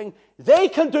worshipping? They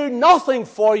can do nothing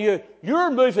for you.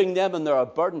 You're moving them, and they're a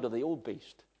burden to the old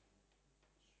beast.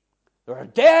 They're a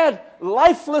dead,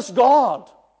 lifeless God.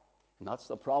 And that's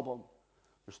the problem.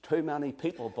 There's too many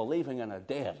people believing in a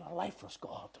dead, a lifeless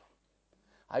God.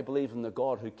 I believe in the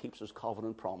God who keeps his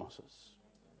covenant promises.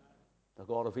 The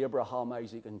God of Abraham,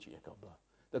 Isaac, and Jacob.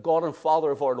 The God and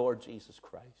Father of our Lord Jesus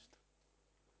Christ.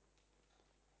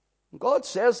 And God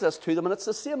says this to them, and it's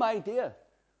the same idea.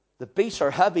 The beasts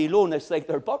are heavy loaden. It's like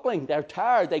they're buckling. They're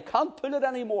tired. They can't pull it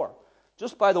anymore.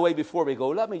 Just by the way, before we go,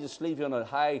 let me just leave you on a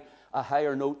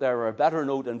higher note there, or a better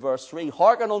note in verse 3.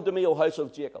 Hearken unto me, O house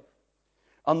of Jacob,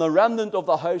 and the remnant of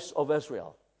the house of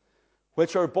Israel,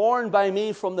 which are born by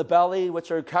me from the belly, which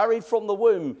are carried from the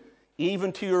womb,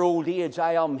 even to your old age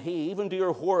I am he, even to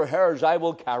your hoar hairs I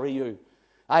will carry you.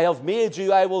 I have made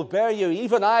you, I will bear you,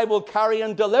 even I will carry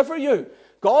and deliver you.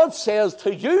 God says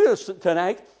to you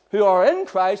tonight, who are in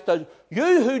Christ, that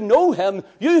you who know him,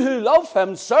 you who love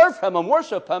him, serve him and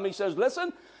worship him, he says,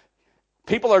 listen,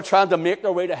 people are trying to make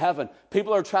their way to heaven.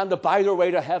 People are trying to buy their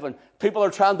way to heaven. People are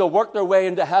trying to work their way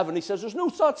into heaven. He says, there's no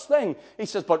such thing. He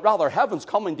says, but rather heaven's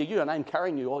coming to you, and I'm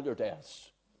carrying you all your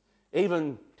days,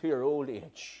 even to your old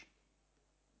age.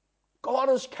 God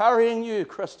is carrying you,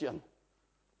 Christian.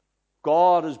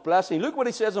 God is blessing. Look what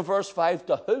he says in verse 5,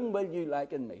 to whom will you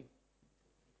liken me?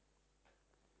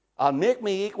 And make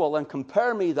me equal and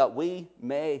compare me that we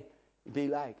may be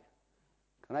like.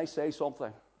 Can I say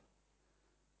something?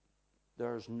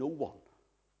 There is no one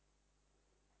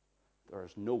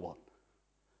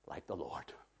like the Lord.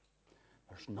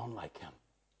 There's none like him.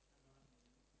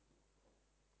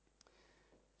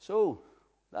 So,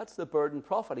 that's the burden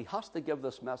prophet. He has to give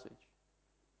this message.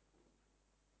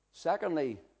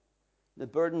 Secondly, the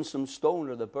burdensome stone,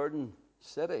 or the burden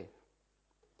city.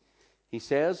 He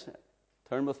says,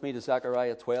 turn with me to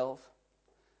Zechariah 12.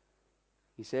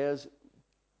 He says,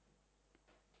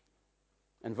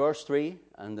 in verse 3,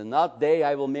 and in that day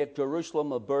I will make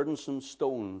Jerusalem a burdensome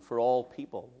stone for all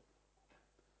people.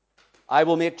 I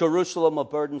will make Jerusalem a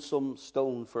burdensome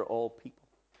stone for all people.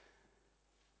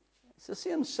 It's the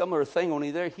same similar thing,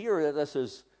 only they're here.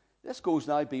 This goes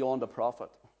now beyond the prophet.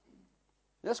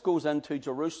 This goes into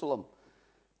Jerusalem.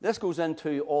 This goes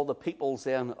into all the peoples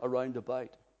then around about.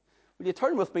 Will you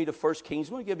turn with me to 1 Kings?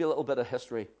 I'm going to give you a little bit of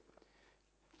history.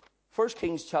 1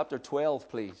 Kings chapter 12,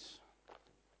 please.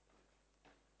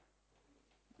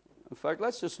 In fact,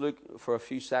 let's just look for a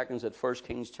few seconds at 1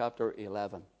 Kings chapter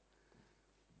 11.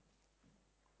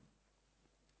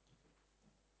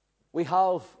 We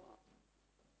have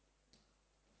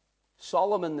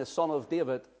Solomon, the son of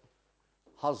David,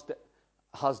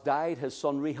 has died. His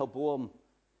son Rehoboam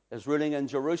is ruling in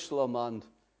Jerusalem, and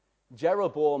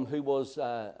Jeroboam, who was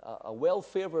a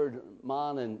well-favored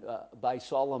man by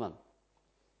Solomon,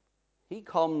 He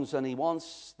comes and he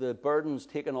wants the burdens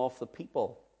taken off the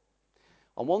people.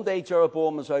 And one day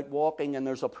Jeroboam is out walking, and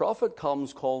there's a prophet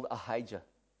comes called Ahijah.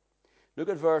 Look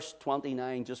at verse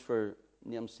 29, just for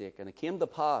namesake. And it came to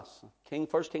pass, 1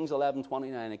 Kings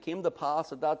 11:29, it came to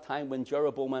pass at that time when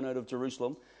Jeroboam went out of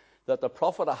Jerusalem, that the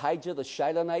prophet Ahijah the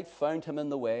Shilonite found him in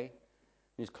the way.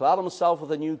 He's clad himself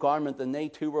with a new garment, and they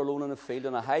two were alone in a field.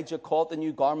 And Ahijah caught the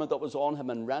new garment that was on him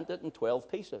and rent it in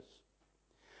 12 pieces.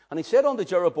 And he said unto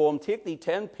Jeroboam, Take thee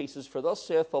 10 pieces, for thus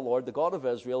saith the Lord, the God of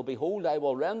Israel, Behold, I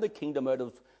will rend the kingdom out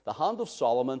of the hand of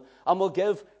Solomon, and will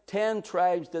give 10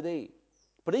 tribes to thee.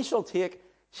 But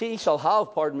she shall have,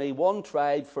 one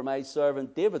tribe for my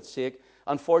servant David's sake,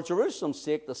 and for Jerusalem's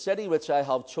sake, the city which I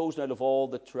have chosen out of all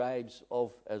the tribes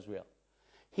of Israel.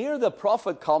 Here the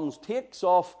prophet comes, takes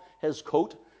off his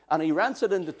coat, and he rips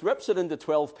it into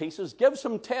 12 pieces, gives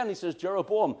him 10. He says,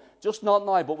 Jeroboam, just not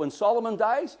now, but when Solomon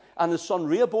dies and his son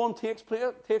Rehoboam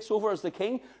takes over as the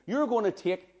king, you're going to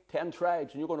take 10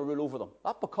 tribes and you're going to rule over them.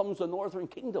 That becomes the northern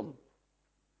kingdom.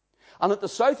 And at the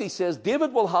south, he says,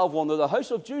 David will have one of the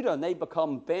house of Judah, and they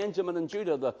become Benjamin and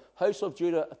Judah, the house of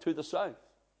Judah to the south.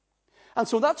 And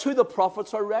so that's who the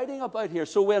prophets are writing about here.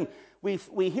 So when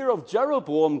we hear of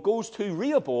Jeroboam goes to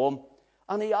Rehoboam,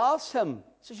 and he asks him,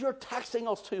 he says, You're taxing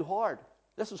us too hard.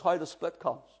 This is how the split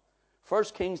comes. 1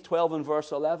 Kings 12 and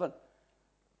verse 11.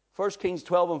 1 Kings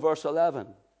 12 and verse 11.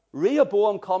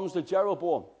 Rehoboam comes to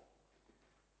Jeroboam,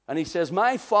 and he says,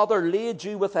 My father laid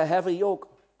you with a heavy yoke,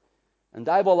 and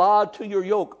I will add to your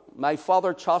yoke. My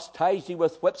father chastised you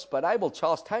with whips, but I will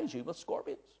chastise you with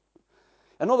scorpions.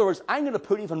 In other words, I'm going to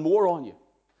put even more on you,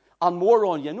 and more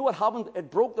on you. You know what happened? It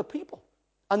broke the people.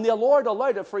 And the Lord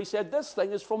allowed it, for he said, This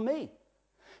thing is from me.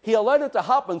 He allowed it to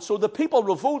happen, so the people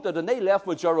revolted, and they left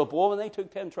with Jeroboam, and they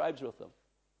took 10 tribes with them.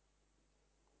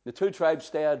 The 2 tribes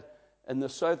stayed in the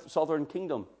southern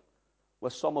kingdom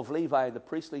with some of Levi, the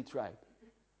priestly tribe.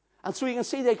 And so you can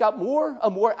see they got more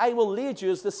and more. I will lead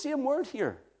you is the same word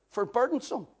here for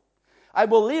burdensome. I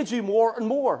will lead you more and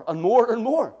more and more and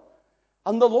more.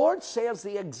 And the Lord says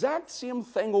the exact same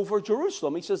thing over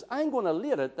Jerusalem. He says, I'm going to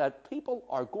lead it that people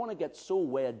are going to get so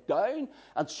weighed down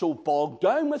and so bogged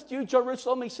down with you,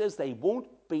 Jerusalem. He says they won't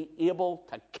be able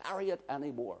to carry it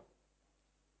anymore.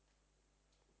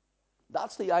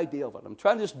 That's the idea of it. I'm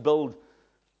trying to just build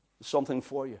something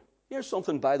for you. Here's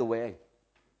something, by the way.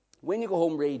 When you go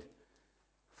home, read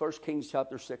 1 Kings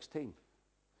chapter 16.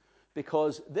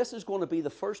 Because this is going to be the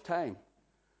first time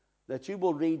that you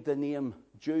will read the name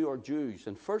Jew or Jews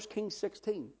in 1 Kings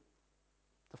 16.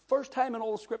 The first time in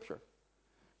all of Scripture.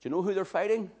 Do you know who they're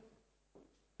fighting?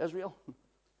 Israel.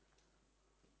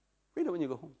 Read it when you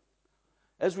go home.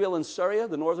 Israel and Syria,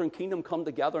 the northern kingdom, come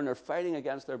together and they're fighting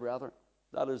against their brethren.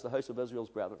 That is the house of Israel's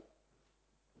brethren.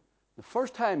 The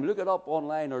first time, look it up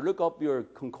online or look up your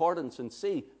concordance and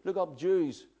see. Look up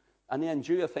Jews. And then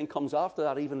Jew, I think, comes after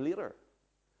that even later.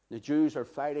 The Jews are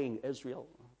fighting Israel.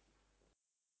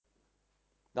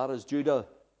 That is Judah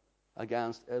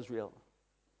against Israel.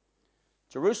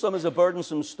 Jerusalem is a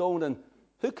burdensome stone, and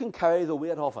who can carry the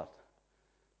weight of it?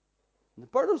 The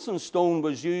burdensome stone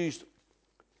was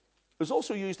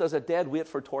also used as a dead weight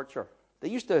for torture. They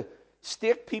used to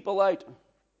stake people out,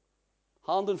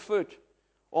 hand and foot,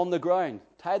 on the ground,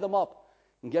 tie them up,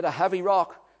 and get a heavy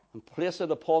rock and place it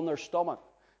upon their stomach.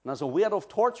 And as a weight of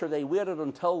torture, they waited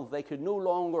until they could no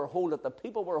longer hold it. The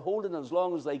people were holding it as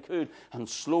long as they could, and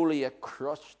slowly it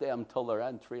crushed them till their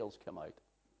entrails came out.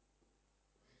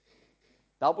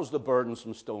 That was the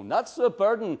burdensome stone. That's the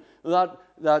burden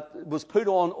that was put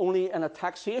on only in a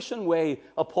taxation way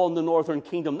upon the northern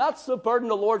kingdom. That's the burden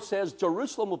the Lord says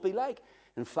Jerusalem will be like.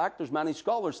 In fact, there's many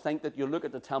scholars think that you look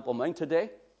at the Temple Mount today,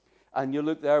 and you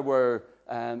look there where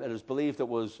it is believed it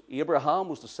was Abraham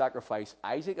was to sacrifice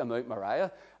Isaac on Mount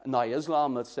Moriah. Now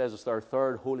Islam, that says it's their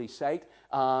third holy site,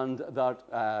 and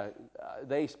that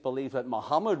they believe that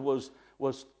Muhammad was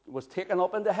taken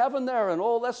up into heaven there, and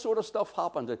all this sort of stuff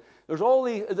happened. There's all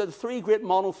the 3 great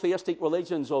monotheistic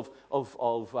religions of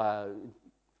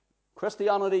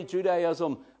Christianity,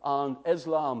 Judaism, and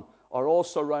Islam are all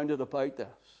surrounded about this.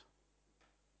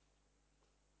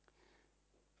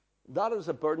 That is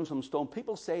a burdensome stone.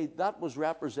 People say that was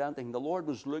representing, the Lord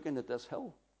was looking at this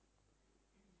hill.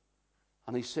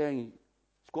 And he's saying,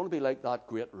 it's going to be like that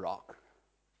great rock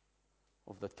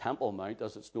of the Temple Mount,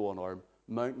 as it's known, or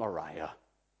Mount Moriah.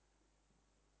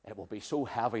 It will be so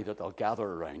heavy that they'll gather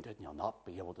around it and you'll not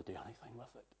be able to do anything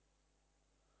with it.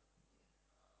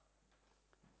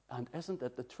 And isn't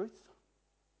it the truth?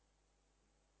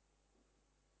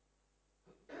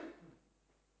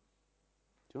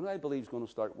 Do you know what I believe is going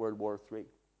to start World War III?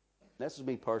 This is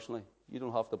me personally. You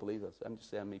don't have to believe this. I'm just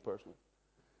saying me personally.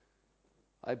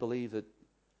 I believe that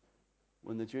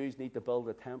when the Jews need to build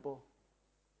a temple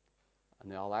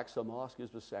and the Al-Aqsa Mosque is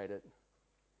beside it,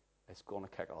 it's going to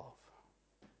kick off.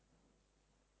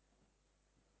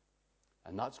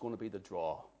 And that's going to be the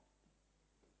draw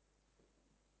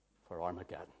for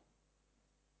Armageddon.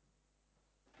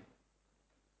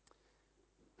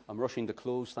 I'm rushing to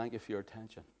close. Thank you for your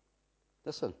attention.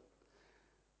 Listen,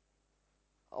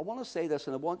 I want to say this,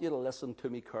 and I want you to listen to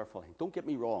me carefully. Don't get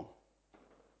me wrong.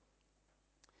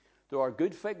 There are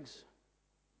good figs,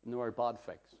 and there are bad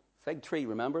figs. Fig tree,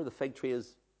 remember? The fig tree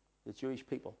is the Jewish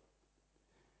people.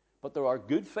 But there are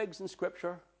good figs in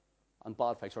Scripture and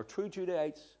bad figs. There are true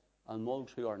Judaites and those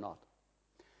who are not.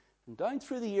 And down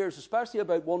through the years, especially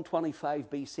about 125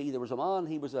 BC, there was a man,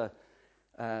 he was a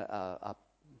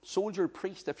soldier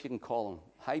priest, if you can call him,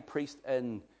 high priest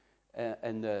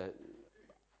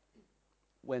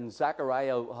when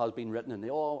Zechariah has been written, and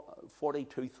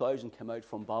 42,000 came out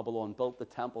from Babylon, built the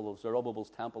temple of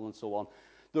Zerubbabel's temple and so on.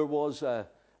 There was a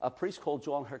priest called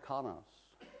John Hyrcanus.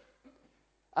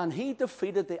 And he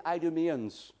defeated the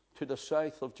Idumeans to the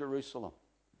south of Jerusalem.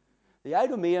 The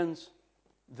Idumeans,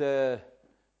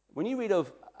 when you read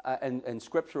of in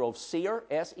Scripture of Seir,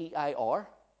 S-E-I-R,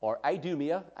 or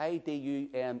Idumea,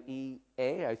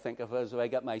 I-D-U-M-E-A, I think if I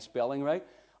get my spelling right,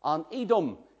 and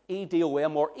Edom,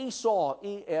 E-D-O-M, or Esau,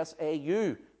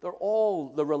 E-S-A-U, they're all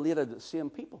the related same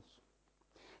peoples.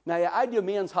 Now, the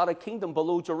Idumeans had a kingdom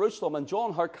below Jerusalem, and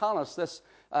John Hyrcanus, this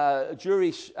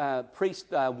Jewish priest,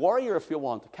 warrior, if you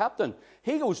want, captain,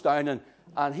 he goes down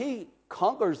and he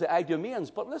conquers the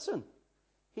Idumeans. But listen,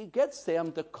 he gets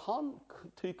them to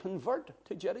convert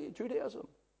to Judaism.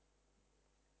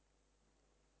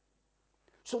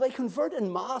 So they convert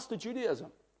en masse to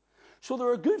Judaism. So there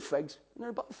are good figs and there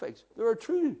are bad figs. There are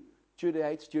true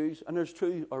Judaites, Jews, and there's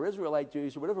true, or Israelite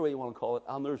Jews, or whatever way you want to call it,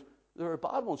 and there are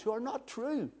bad ones who are not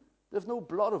true. There's no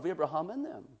blood of Abraham in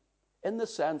them, in the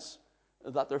sense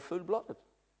that they're full-blooded.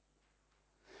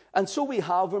 And so we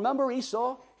have, remember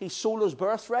Esau? He sold his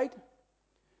birthright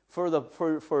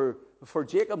for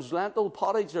Jacob's lentil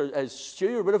pottage or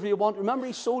stew or whatever you want. Remember,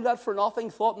 he sold that for nothing,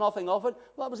 thought nothing of it.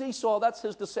 Well, that was Esau. That's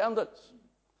his descendants.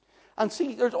 And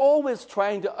see, there's always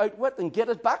trying to outwit and get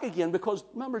it back again, because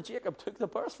remember, Jacob took the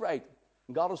birthright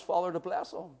and got his father to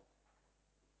bless him.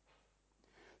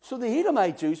 So the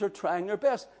Edomite Jews are trying their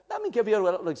best. Let me give you a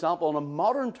little example on a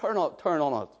modern turn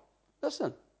on it.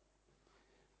 Listen,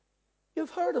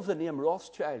 you've heard of the name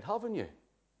Rothschild, haven't you?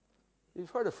 You've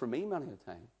heard it from me many a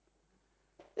time.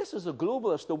 This is a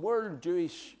globalist, the world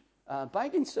Jewish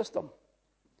banking system.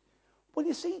 Well,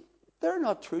 you see, they're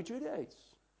not true Judaites.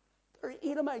 They're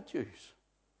Edomite Jews.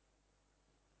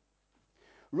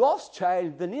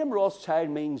 Rothschild, the name Rothschild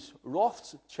means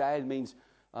Rothschild,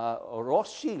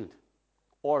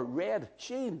 or red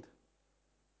shield.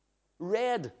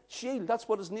 Red shield, that's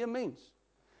what his name means.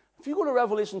 If you go to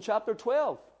Revelation chapter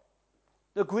 12,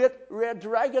 the great red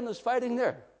dragon is fighting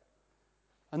there.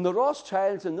 And the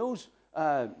Rothschilds and those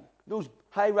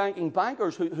high-ranking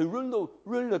bankers who rule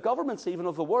the governments even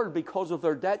of the world because of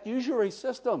their debt usury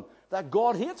system that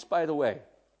God hates, by the way.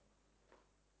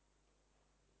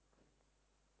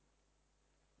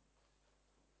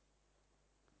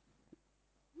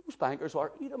 Those bankers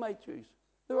are Edomite Jews.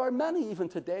 There are many even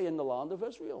today in the land of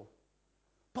Israel.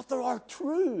 But there are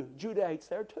true Judaites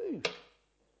there too.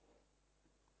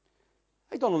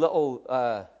 I've done a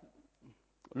little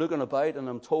looking about, and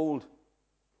I'm told,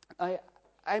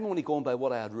 I'm only going by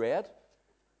what I had read,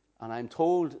 and I'm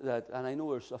told that, and I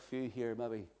know there's a few here,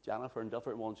 maybe Jennifer and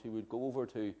different ones, who would go over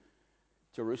to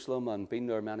Jerusalem and been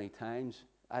there many times.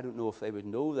 I don't know if they would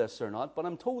know this or not, but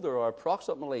I'm told there are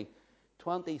approximately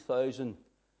 20,000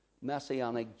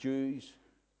 Messianic Jews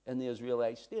in the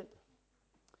Israelite state.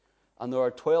 And there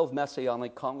are 12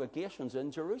 Messianic congregations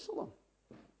in Jerusalem.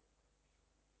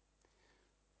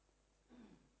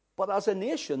 But as a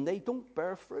nation, they don't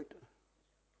bear fruit.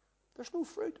 There's no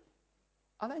fruit.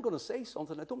 And I'm going to say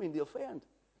something, I don't mean to offend.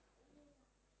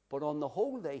 But on the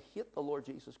whole, they hate the Lord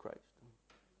Jesus Christ.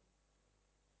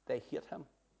 They hate him.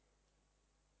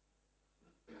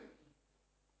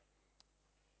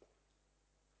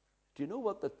 Do you know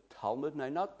what the Talmud, now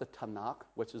not the Tanakh,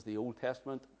 which is the Old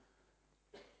Testament,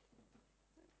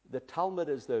 the Talmud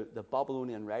is the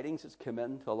Babylonian writings that's come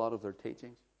into a lot of their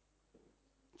teachings.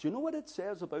 Do you know what it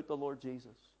says about the Lord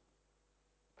Jesus?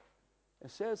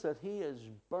 It says that he is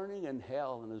burning in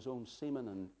hell in his own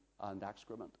semen and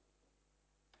excrement.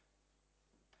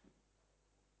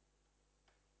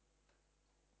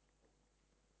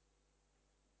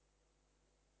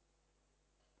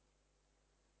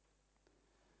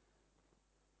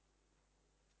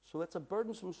 So it's a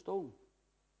burdensome stone.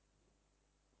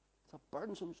 It's a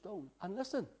burdensome stone. And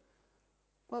listen,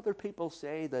 whether people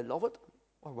say they love it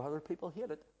or whether people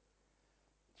hate it,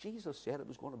 Jesus said it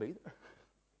was going to be there.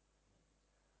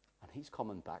 And he's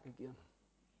coming back again.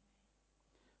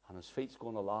 And his feet's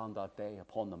going to land that day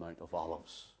upon the Mount of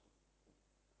Olives.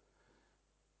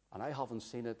 And I haven't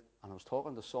seen it. And I was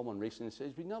talking to someone recently and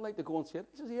says, would you not like to go and see it?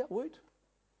 He says, yeah, I would.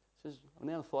 He says, and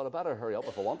then I thought I better hurry up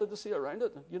if I wanted to see around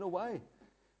it. You know why?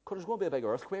 Because there's going to be a big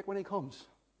earthquake when he comes.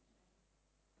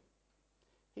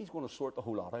 He's going to sort the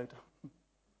whole lot out.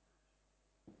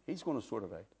 He's going to sort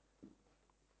it out.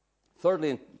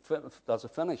 Thirdly, that's a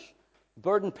finish.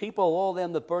 Burdened people, all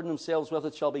them that burden themselves with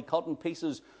it shall be cut in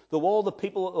pieces, though all the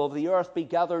people of the earth be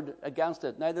gathered against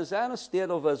it. Now, the Zionist state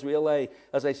of Israel,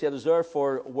 as I said, is there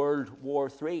for World War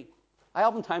III. I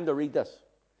haven't time to read this.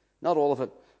 Not all of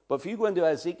it. But if you go into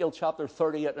Ezekiel chapter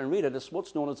 38 and read it, it's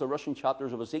what's known as the Russian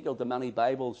chapters of Ezekiel to many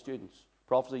Bible students,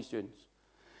 prophecy students.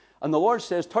 And the Lord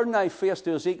says, turn thy face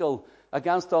to Ezekiel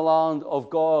against the land of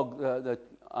Gog,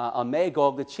 and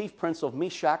Magog, the chief prince of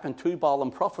Meshach and Tubal,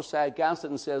 and prophesy against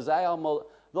it and says,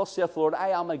 thus saith the Lord, I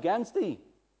am against thee,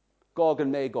 Gog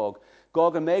and Magog.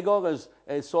 Gog and Magog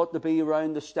is thought to be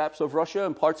around the steppes of Russia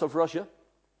and parts of Russia.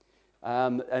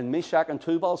 And Meshach and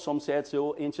Tubal, some say it's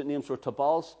the ancient names for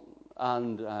Tubal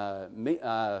and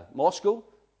Moscow.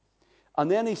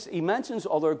 And then he mentions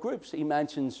other groups. He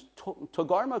mentions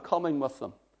Togarmah coming with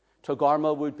them.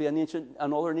 Togarmah would be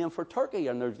another name for Turkey.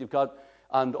 And you've got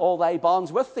and all thy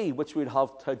bonds with thee, which would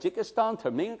have Tajikistan,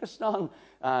 Turkmenistan,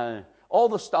 all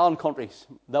the Stan countries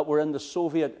that were in the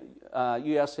Soviet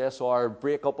USSR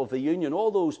breakup of the Union,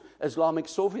 all those Islamic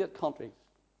Soviet countries.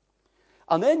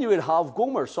 And then you would have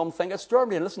Gomer, some think it's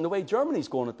Germany. And listen, the way Germany's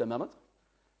going at the minute,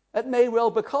 it may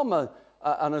well become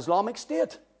an Islamic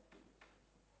state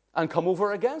and come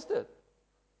over against it.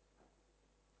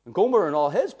 And Gomer and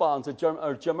all his bands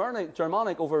are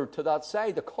Germanic over to that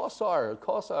side, the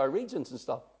Kossar regions and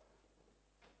stuff.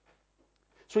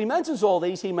 So he mentions all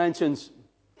these. He mentions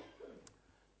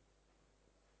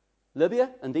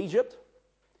Libya and Egypt.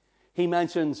 He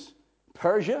mentions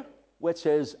Persia, which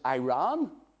is Iran,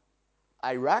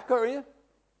 Iraq area.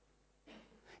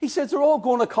 He says they're all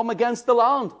going to come against the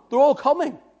land. They're all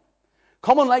coming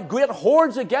like great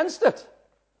hordes against it.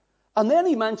 And then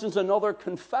he mentions another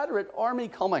Confederate army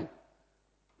coming.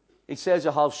 He says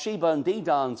you have Sheba and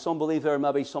Dedan. Some believe there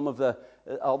may be some of the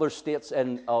other states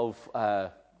of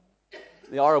the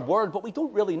Arab world, but we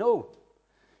don't really know.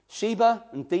 Sheba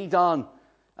and Dedan,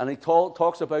 and he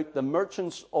talks about the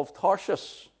merchants of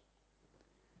Tarshish.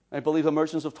 I believe the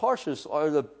merchants of Tarshish are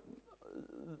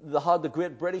they had the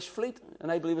great British fleet, and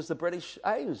I believe it's the British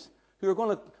Isles, who are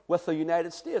going to, with the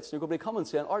United States, they're going to be coming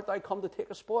saying, art thou come to take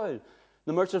a spoil?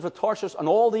 The merchants of Tarshish and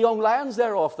all the young lions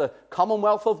thereof, the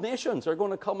Commonwealth of Nations, are going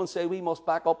to come and say, we must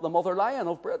back up the mother lion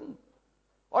of Britain.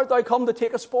 Art thou come to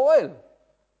take a spoil?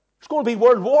 It's going to be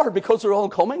world war because they're all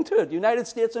coming to it. United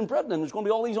States and Britain, and there's going to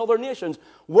be all these other nations.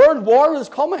 World war is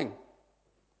coming.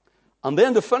 And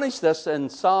then to finish this in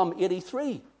Psalm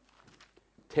 83,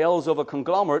 tells of a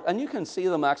conglomerate, and you can see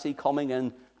them actually coming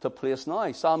into place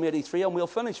now. Psalm 83, and we'll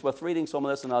finish with reading some of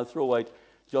this, and I'll throw out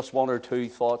just one or two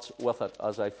thoughts with it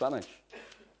as I finish.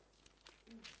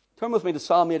 Turn with me to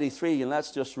Psalm 83, and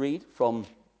let's just read from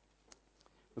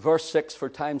verse 6 for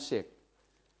time's sake.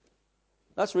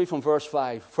 Let's read from verse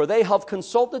 5. For they have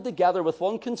consulted together with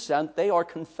one consent, they are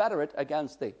confederate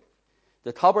against thee.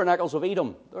 The tabernacles of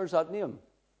Edom, there's that name.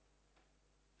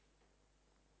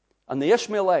 And the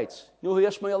Ishmaelites, you know who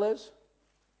Ishmael is?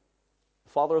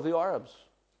 The father of the Arabs.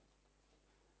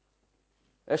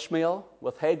 Ishmael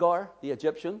with Hagar, the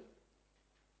Egyptian.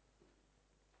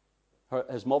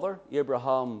 His mother,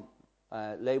 Abraham,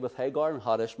 lay with Hagar and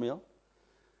had Ishmael.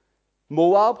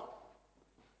 Moab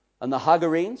and the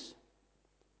Hagarenes.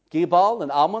 Gebal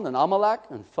and Ammon and Amalek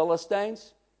and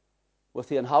Philistines with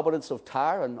the inhabitants of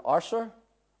Tyre and Asher.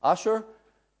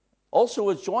 Also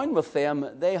is joined with them,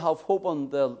 they have hope on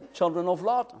the children of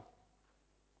Lot.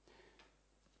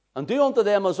 And do unto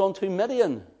them as unto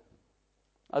Midian,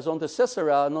 as unto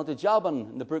Sisera and unto Jabin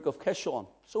in the brook of Kishon.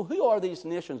 So who are these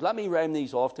nations? Let me rhyme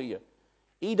these off to you.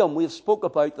 Edom, we've spoke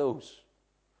about those.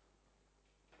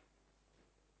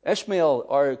 Ishmael,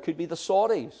 or it could be the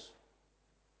Saudis.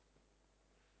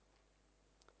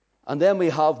 And then we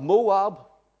have Moab,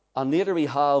 and later we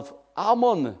have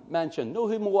Ammon mentioned. Know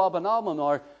who Moab and Ammon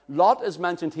are? Lot is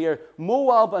mentioned here.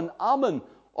 Moab and Ammon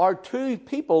are two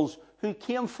peoples who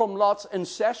came from Lot's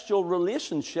incestual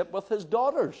relationship with his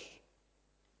daughters.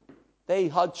 They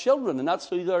had children, and that's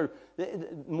who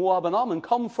Moab and Ammon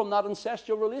come from, that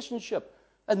incestual relationship.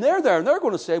 And they're there, and they're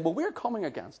going to say, well, we're coming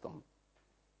against them.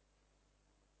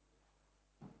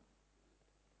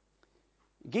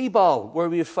 Gebal, where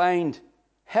we find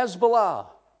Hezbollah,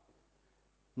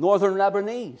 northern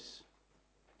Lebanese.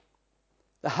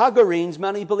 The Hagarenes,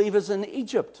 many believe, is in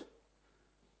Egypt.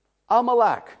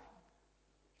 Amalek,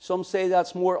 some say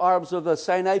that's more Arabs of the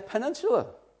Sinai Peninsula.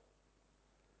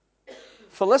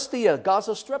 Philistia,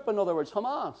 Gaza Strip, in other words,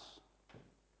 Hamas.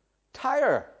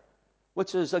 Tyre,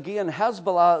 which is again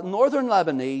Hezbollah, northern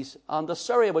Lebanese, and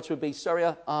Assyria, which would be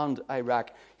Syria and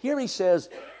Iraq. Here he says,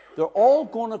 they're all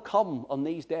going to come on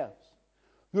these days.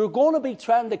 You're going to be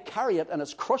trying to carry it, and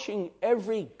it's crushing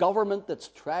every government that's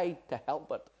tried to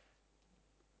help it.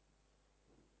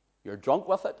 You're drunk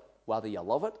with it, whether you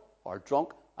love it, or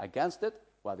drunk against it,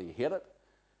 whether you hate it,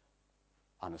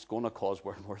 and it's going to cause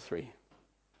World War III.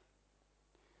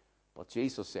 But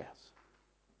Jesus says,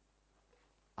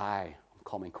 I am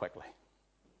coming quickly.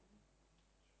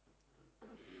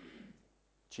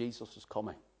 Jesus is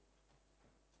coming.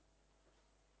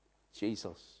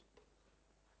 Jesus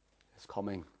is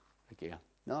coming again.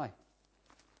 Now,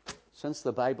 since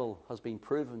the Bible has been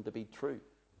proven to be true,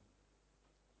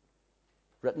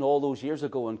 written all those years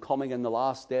ago and coming in the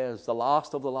last days, the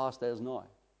last of the last days now,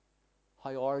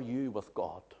 how are you with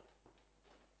God?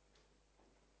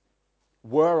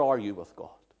 Where are you with God?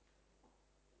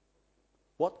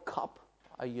 What cup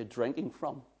are you drinking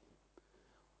from?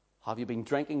 Have you been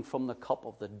drinking from the cup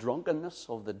of the drunkenness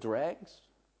of the dregs?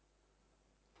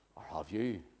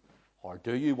 Or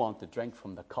do you want to drink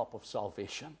from the cup of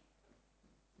salvation?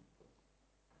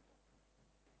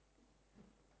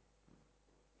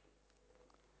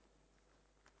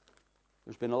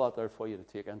 There's been a lot there for you to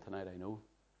take in tonight, I know.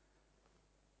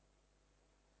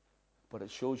 But it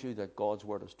shows you that God's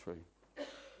word is true.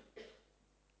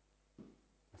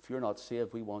 If you're not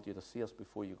saved, we want you to see us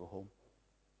before you go home.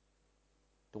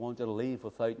 Don't want you to leave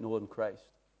without knowing Christ.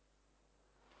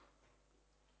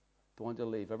 Don't want you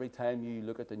to leave. Every time you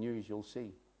look at the news, you'll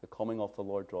see the coming of the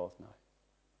Lord draweth nigh.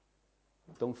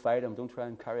 Don't fight him. Don't try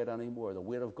and carry it anymore. The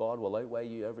weight of God will outweigh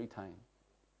you every time.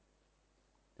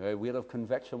 The weight of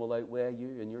conviction will outweigh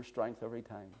you and your strength every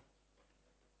time.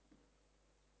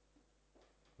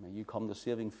 May you come to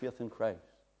saving faith in Christ.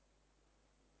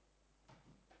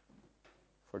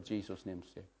 For Jesus' name's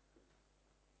sake.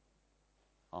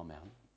 Amen.